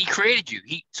 and he created you.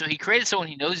 He created someone.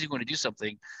 He knows he's going to do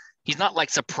something. He's not like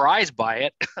surprised by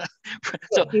it.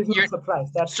 So he's not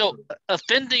surprised. That's so true.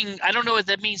 Offending. I don't know what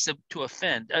that means to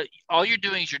offend. All you're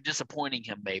doing is you're disappointing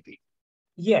him, maybe.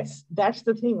 Yes, that's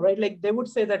the thing, right? Like they would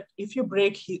say that if you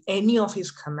break any of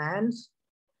his commands,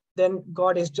 then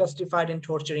God is justified in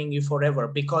torturing you forever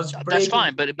because that's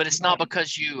fine, but it's not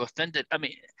because you offended. I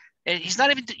mean, and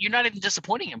you're not even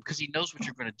disappointing him because he knows what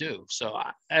you're going to do. So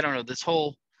I don't know this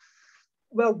whole.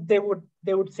 Well, they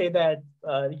would say that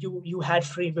you had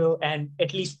free will and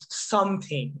at least some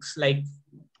things like.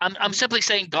 I'm simply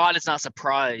saying God is not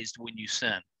surprised when you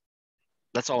sin.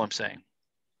 That's all I'm saying.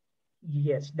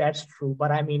 Yes, that's true.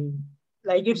 But I mean,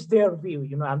 like, it's their view,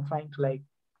 I'm trying to like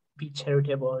be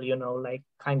charitable, like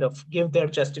kind of give their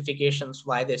justifications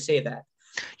why they say that.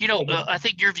 I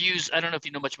think your views, I don't know if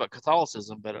you know much about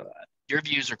Catholicism, but your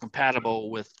views are compatible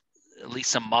with at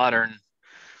least some modern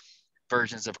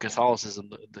versions of Catholicism,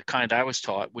 the kind I was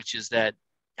taught, which is that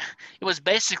it was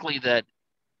basically that,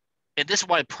 and this is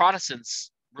why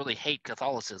Protestants really hate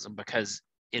Catholicism, because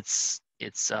it's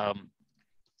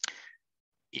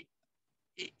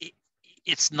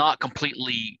not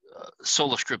completely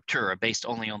sola scriptura, based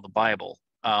only on the Bible,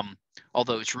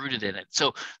 although it's rooted in it.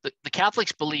 So the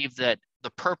Catholics believe that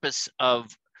the purpose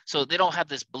of, so they don't have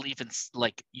this belief in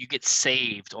like you get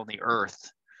saved on the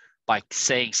earth by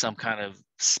saying some kind of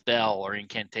spell or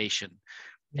incantation,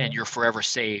 and you're forever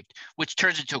saved, which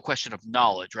turns into a question of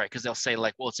knowledge, right? Because they'll say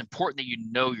like, well, it's important that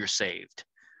you know you're saved,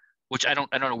 which I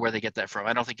don't know where they get that from.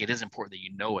 I don't think it is important that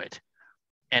you know it.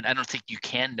 And I don't think you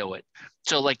can know it.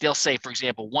 So like they'll say, for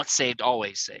example, once saved,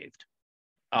 always saved.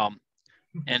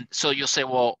 And so you'll say,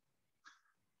 well,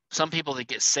 some people that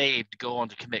get saved go on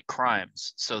to commit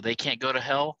crimes, so they can't go to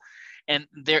hell. And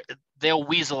they'll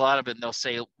weasel out of it and they'll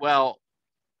say, well,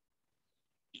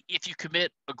 if you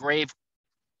commit a grave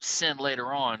sin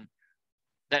later on,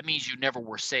 that means you never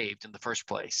were saved in the first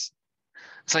place.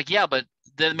 It's like, yeah, but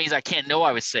that means I can't know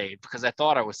I was saved because I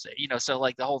thought I was saved, so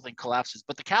like the whole thing collapses.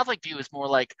 But the Catholic view is more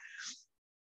like,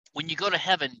 when you go to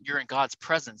heaven, you're in God's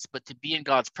presence, but to be in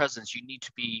God's presence, you need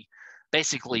to be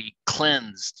basically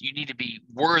cleansed. You need to be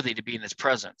worthy to be in his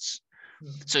presence.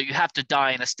 So you have to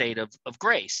die in a state of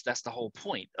grace. That's the whole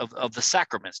point of the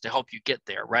sacraments, to help you get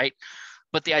there, right?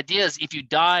 But the idea is, if you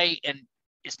die and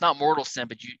it's not mortal sin,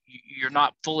 but you're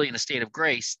not fully in a state of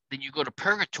grace, then you go to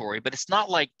purgatory. But it's not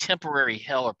like temporary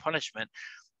hell or punishment.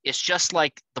 It's just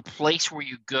like the place where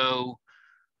you go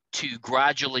to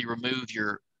gradually remove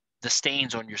the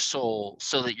stains on your soul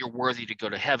so that you're worthy to go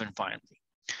to heaven finally.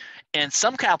 And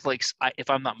some Catholics, if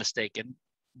I'm not mistaken,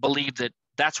 believe that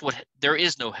there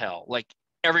is no hell. Like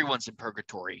everyone's in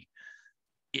purgatory,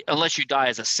 unless you die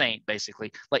as a saint,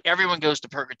 basically. Like everyone goes to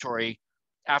purgatory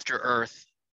after earth,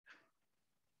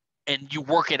 and you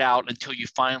work it out until you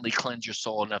finally cleanse your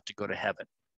soul enough to go to heaven.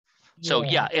 So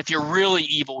yeah, if you're really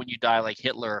evil when you die, like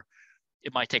Hitler,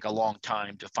 it might take a long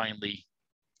time to finally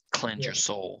cleanse your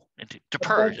soul and to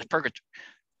purge. Purgatory.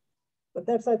 But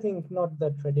that's, I think, not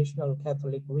the traditional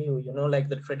Catholic view, like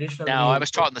the traditional No, view. I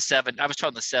was taught in the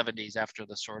 70s after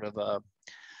the sort of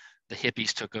the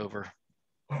hippies took over.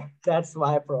 That's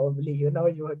why probably, you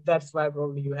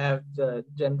have the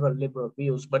general liberal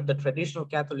views, but the traditional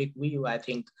Catholic view, I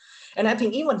think, and I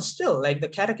think even still, like the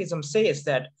Catechism says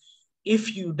that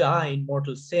if you die in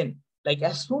mortal sin, like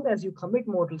as soon as you commit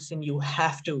mortal sin, you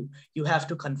have to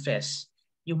confess.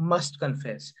 You must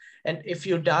confess. And if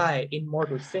you die in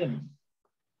mortal sin,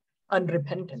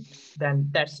 unrepentant, then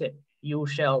that's it. You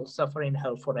shall suffer in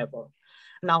hell forever.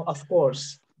 Now, of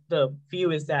course, the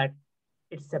view is that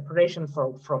it's separation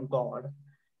from God,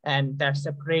 and that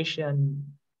separation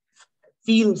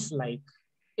feels like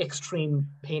extreme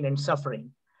pain and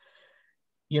suffering.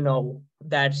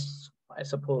 That's, I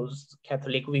suppose,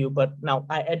 Catholic view. But now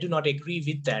I do not agree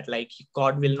with that. Like,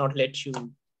 God will not let you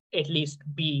at least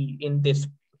be in this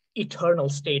eternal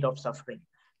state of suffering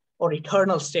or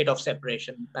eternal state of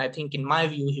separation. I think, in my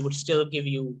view, he would still give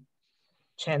you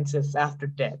chances after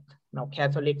death. Now,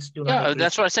 Catholics do not agree.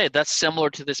 That's what I say. That's similar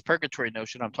to this purgatory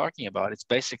notion I'm talking about. It's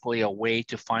basically a way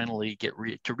to finally get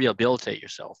to rehabilitate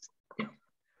yourself.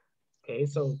 Okay,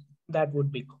 so that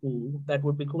would be cool. That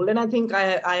would be cool. And I think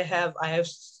I have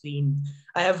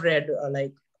read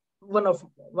like one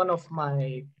of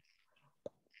my,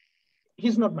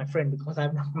 he's not my friend because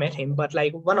I've not met him, but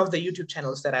like one of the YouTube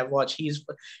channels that I watch,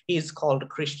 he's called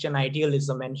Christian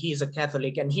Idealism, and he's a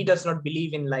Catholic, and he does not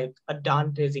believe in like a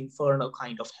Dante's Inferno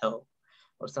kind of hell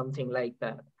or something like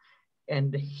that.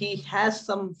 And he has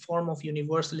some form of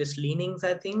universalist leanings,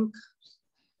 I think,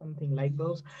 something like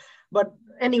those. But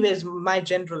anyways, my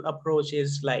general approach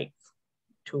is like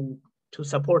to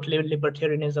support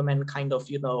libertarianism and kind of,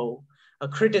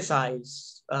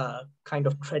 criticize kind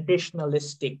of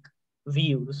traditionalistic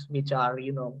views which are,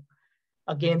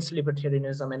 against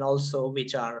libertarianism, and also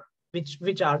which are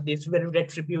these very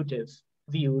retributive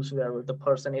views where the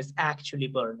person is actually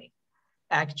burning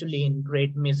actually in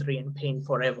great misery and pain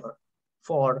forever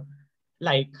for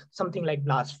like something like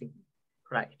blasphemy,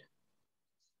 right?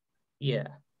 Yeah.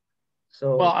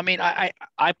 Well, So I mean, I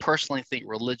personally think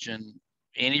religion,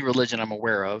 any religion I'm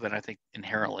aware of, and I think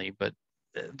inherently, but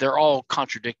they're all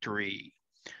contradictory.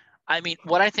 I mean,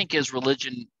 what I think is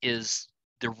religion is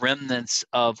the remnants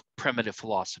of primitive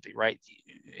philosophy, right?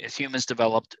 As humans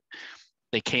developed,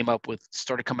 they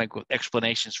started coming up with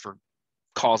explanations for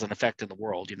cause and effect in the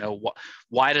world. You know,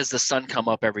 why does the sun come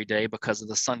up every day? Because of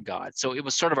the sun god. So it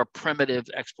was sort of a primitive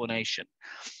explanation.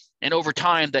 And over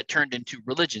time, that turned into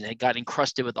religion. It got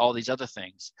encrusted with all these other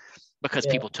things because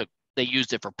yeah, they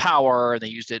used it for power, and they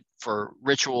used it for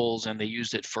rituals, and they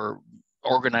used it for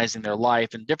organizing their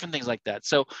life and different things like that.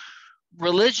 So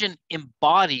religion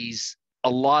embodies a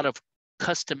lot of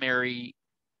customary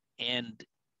and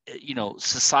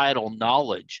societal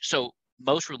knowledge. So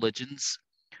most religions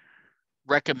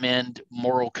recommend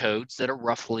moral codes that are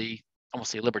roughly, I won't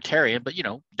say libertarian, but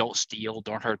don't steal,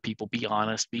 don't hurt people, be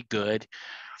honest, be good.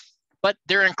 But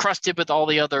they're encrusted with all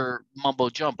the other mumbo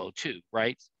jumbo too,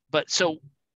 right? But so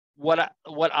what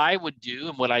I would do,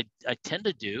 and what I tend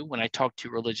to do when I talk to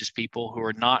religious people who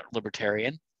are not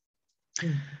libertarian,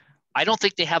 I don't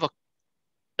think they have a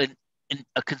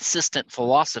consistent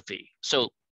philosophy. So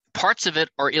parts of it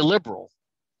are illiberal.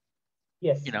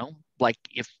 yes, Like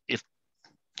if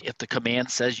the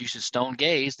command says you should stone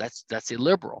gays, that's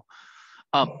illiberal.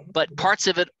 But parts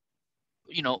of it,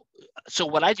 so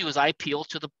what I do is I appeal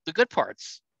to the good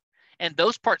parts. And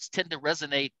those parts tend to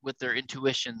resonate with their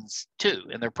intuitions too,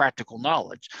 and their practical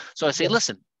knowledge. So I say, yes,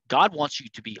 listen, God wants you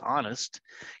to be honest.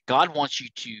 God wants you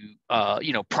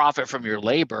to, profit from your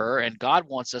labor, and God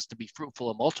wants us to be fruitful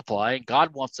and multiply. And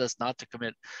God wants us not to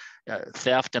commit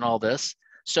theft and all this.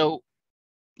 So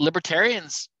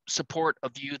libertarians support a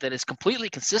view that is completely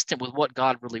consistent with what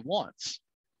God really wants.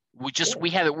 yes, We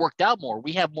have it worked out more.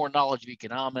 We have more knowledge of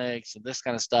economics and this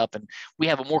kind of stuff, and we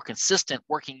have a more consistent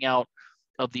working out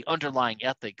of the underlying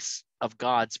ethics of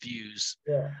God's views.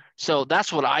 yeah, So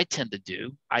that's what I tend to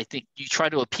do. I think you try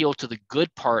to appeal to the good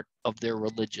part of their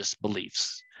religious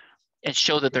beliefs and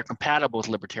show that they're compatible with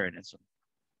libertarianism.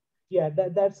 yeah.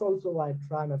 That's also why I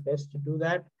try my best to do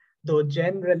that. Though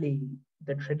generally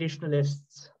the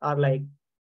traditionalists are like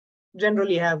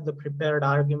generally have the prepared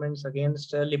arguments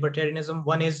against libertarianism.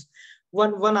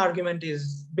 One argument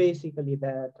is basically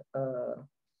that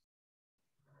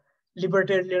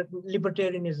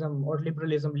libertarianism or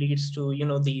liberalism leads to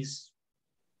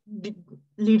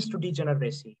leads to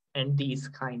degeneracy and these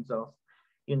kinds of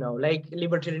like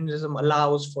libertarianism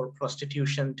allows for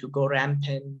prostitution to go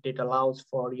rampant. It allows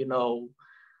for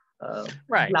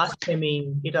Right.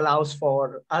 blasphemy. It allows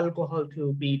for alcohol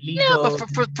to be Yeah, but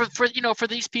legal. for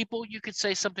these people, you could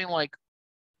say something like,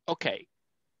 okay,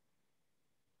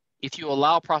 if you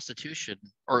allow prostitution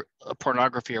or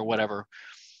pornography or whatever,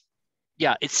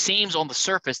 yeah, it seems on the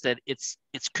surface that it's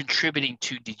contributing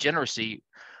to degeneracy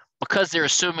because they're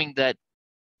assuming that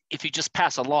if you just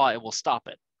pass a law, it will stop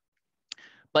it.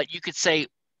 But you could say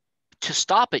to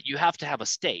stop it, you have to have a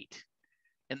state,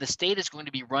 and the state is going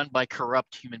to be run by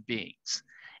corrupt human beings.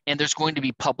 And there's going to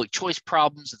be public choice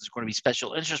problems, and there's going to be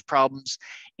special interest problems,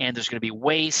 and there's going to be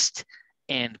waste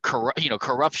and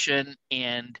corruption,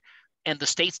 and the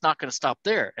state's not going to stop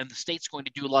there. And the state's going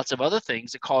to do lots of other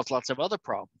things that cause lots of other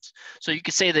problems. So you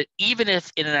could say that even if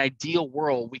in an ideal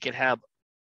world we could have,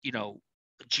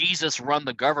 Jesus run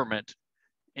the government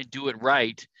and do it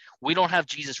right, we don't have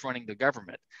Jesus running the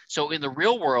government. So in the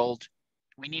real world,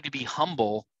 we need to be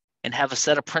humble and have a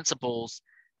set of principles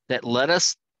that let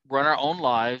us run our own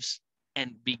lives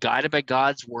and be guided by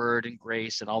God's word and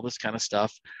grace and all this kind of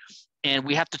stuff. And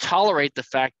we have to tolerate the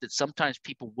fact that sometimes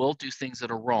people will do things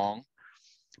that are wrong,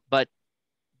 but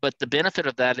the benefit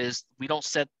of that is we don't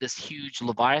set this huge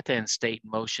Leviathan state in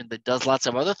motion that does lots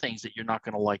of other things that you're not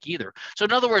going to like either. So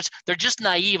in other words, they're just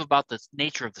naive about the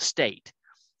nature of the state.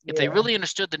 If they Yeah. really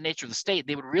understood the nature of the state,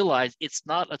 they would realize it's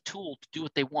not a tool to do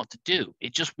what they want to do.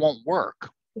 It just won't work.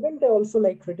 Didn't they also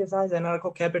like criticize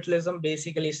anarcho-capitalism,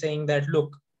 basically saying that,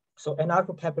 look, so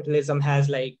anarcho-capitalism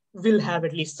will have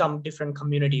at least some different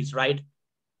communities, right,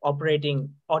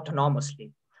 operating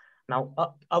autonomously. Now,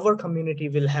 our community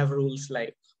will have rules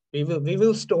like we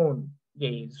will stone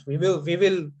gays, we will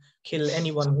kill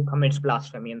anyone who commits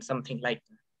blasphemy and something like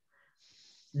that.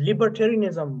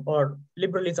 Libertarianism or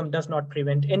liberalism does not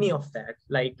prevent any of that.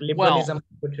 Like Well,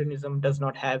 libertarianism does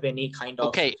not have any kind of.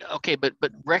 okay, but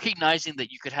recognizing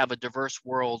that you could have a diverse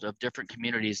world of different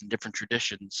communities and different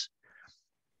traditions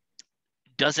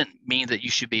doesn't mean that you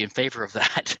should be in favor of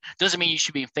that. Doesn't mean you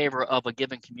should be in favor of a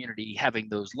given community having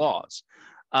those laws.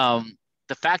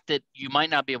 the fact that you might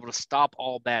not be able to stop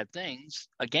all bad things,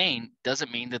 again,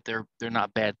 doesn't mean that they're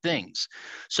not bad things.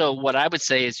 So what I would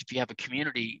say is, if you have a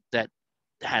community that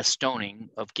has stoning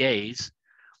of gays,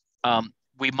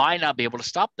 we might not be able to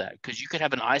stop that, because you could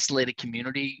have an isolated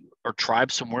community or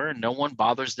tribe somewhere and no one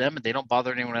bothers them and they don't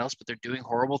bother anyone else, but they're doing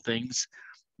horrible things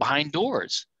behind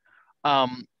doors. I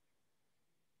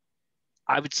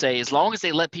would say, as long as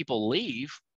they let people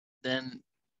leave, then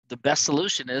the best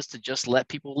solution is to just let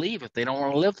people leave if they don't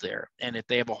want to live there. And if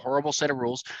they have a horrible set of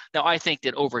rules. Now, I think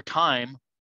that over time,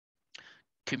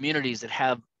 communities that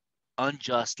have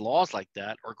unjust laws like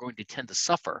that are going to tend to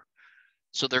suffer.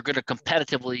 So they're going to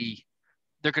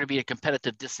be a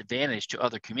competitive disadvantage to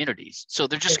other communities. So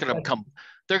they're just going to come,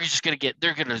 they're going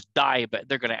to die, but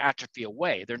they're going to atrophy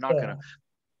away. They're not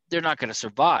going to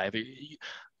survive.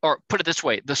 Or put it this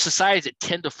way, the societies that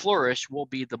tend to flourish will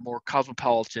be the more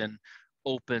cosmopolitan,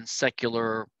 open,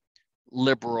 secular,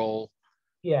 liberal,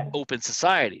 open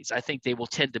societies. I think they will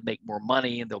tend to make more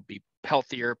money and they'll be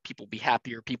healthier, people will be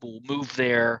happier, people will move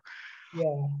there.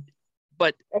 Yeah.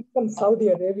 But and from Saudi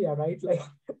Arabia, right? Like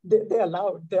they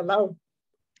allowed.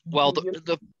 Well,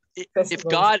 if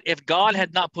God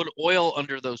had not put oil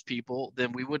under those people,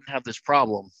 then we wouldn't have this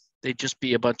problem. They'd just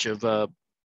be a bunch of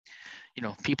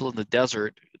people in the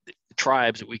desert,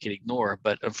 tribes that we could ignore.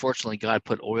 But unfortunately, God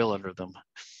put oil under them.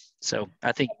 So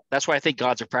I think that's why I think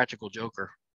God's a practical joker.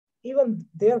 Even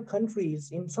their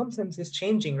countries, in some sense, is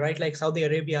changing, right? Like Saudi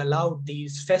Arabia allowed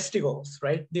these festivals,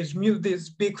 right? These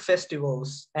big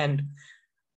festivals, and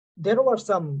there were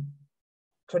some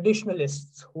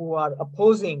traditionalists who are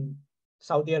opposing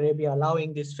Saudi Arabia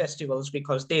allowing these festivals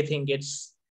because they think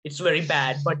it's very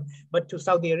bad. But to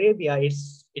Saudi Arabia,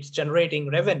 it's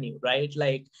generating revenue, right?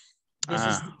 Like this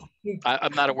is.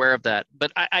 I'm not aware of that,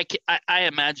 but I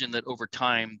imagine that over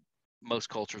time, most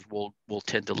cultures will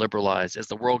tend to liberalize as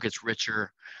the world gets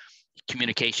richer,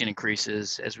 communication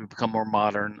increases, as we become more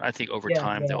modern. I think over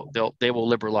time they will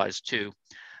liberalize too.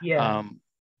 Yeah.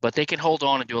 But they can hold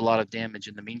on and do a lot of damage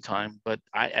in the meantime. But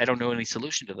I don't know any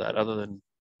solution to that other than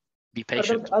be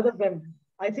patient. Other than,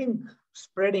 I think,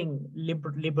 spreading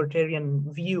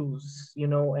libertarian views,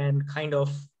 and kind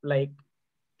of like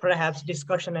perhaps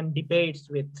discussion and debates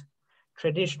with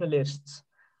traditionalists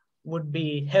would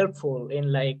be helpful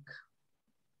in like.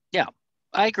 Yeah,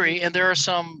 I agree. And there are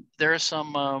some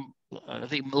I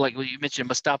think, like you mentioned,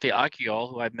 Mustafa Akyol,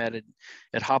 who I've met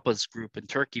at Hoppa's group in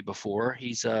Turkey before.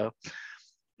 He's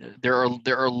there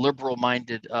are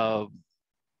liberal-minded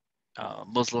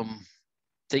Muslim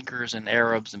thinkers and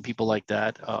Arabs and people like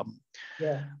that.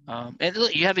 And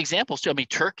look, you have examples too. I mean,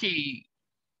 Turkey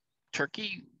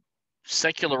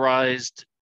secularized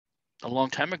a long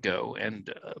time ago,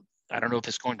 and I don't know if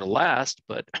it's going to last,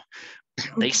 but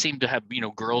they seem to have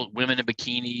women in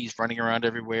bikinis running around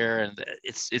everywhere, and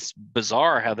it's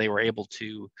bizarre how they were able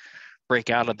to break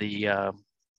out of the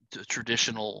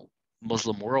traditional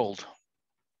Muslim world.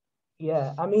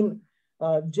 Yeah, I mean,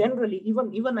 generally,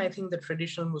 even I think the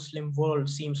traditional Muslim world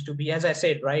seems to be, as I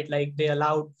said, right, like they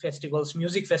allowed festivals,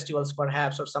 music festivals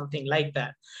perhaps, or something like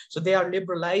that. So they are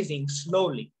liberalizing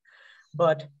slowly,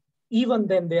 but even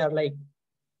then they are like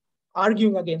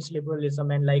arguing against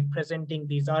liberalism and like presenting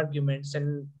these arguments.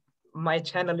 And my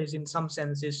channel is in some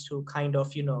sense is to kind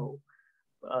of,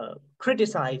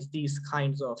 criticize these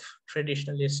kinds of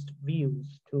traditionalist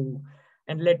views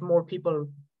and let more people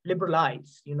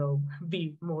liberalize,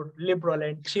 be more liberal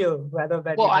and chill rather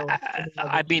than,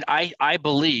 I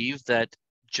believe that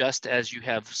just as you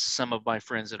have some of my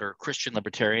friends that are Christian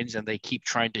libertarians and they keep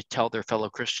trying to tell their fellow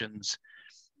Christians,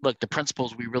 look, the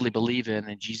principles we really believe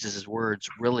in Jesus's words,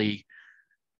 really,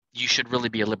 you should really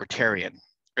be a libertarian,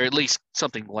 or at least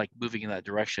something like moving in that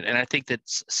direction. And I think that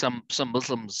some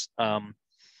Muslims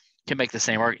can make the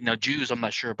same argument. Now, Jews, I'm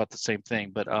not sure about the same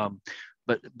thing, but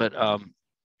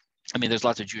I mean, there's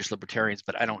lots of Jewish libertarians,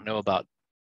 but I don't know about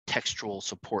textual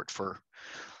support for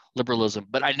liberalism.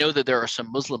 But I know that there are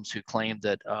some Muslims who claim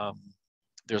that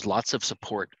there's lots of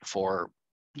support for,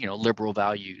 liberal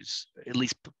values, at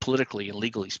least politically and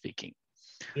legally speaking.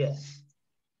 Yeah.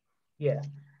 Yeah.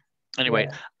 Anyway,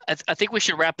 yeah. I think we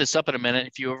should wrap this up in a minute.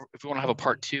 If you want to have a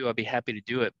part two, I'd be happy to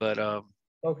do it. But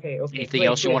okay. Anything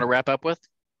else you want to wrap up with?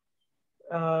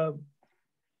 What?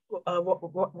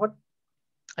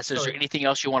 I said, is there anything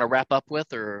else you want to wrap up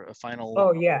with, or a final?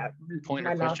 Oh yeah, point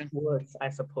my or question? last words, I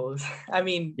suppose. I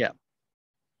mean, yeah,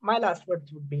 my last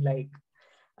words would be like,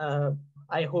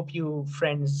 I hope you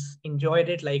friends enjoyed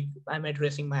it. Like, I'm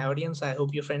addressing my audience. I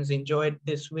hope you friends enjoyed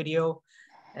this video,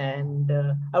 and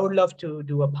I would love to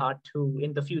do a part 2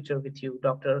 in the future with you,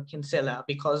 Dr. Kinsella,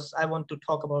 because I want to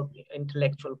talk about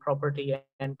intellectual property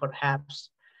and perhaps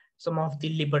some of the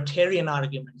libertarian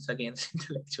arguments against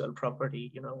intellectual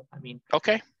property. I mean.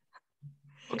 Okay.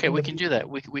 Okay, we can do that.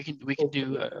 We can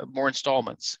do more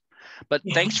installments. But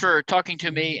thanks for talking to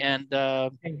me, and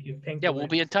thank you. Yeah, we'll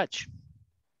be in touch.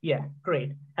 Yeah,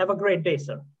 great. Have a great day,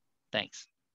 sir. Thanks.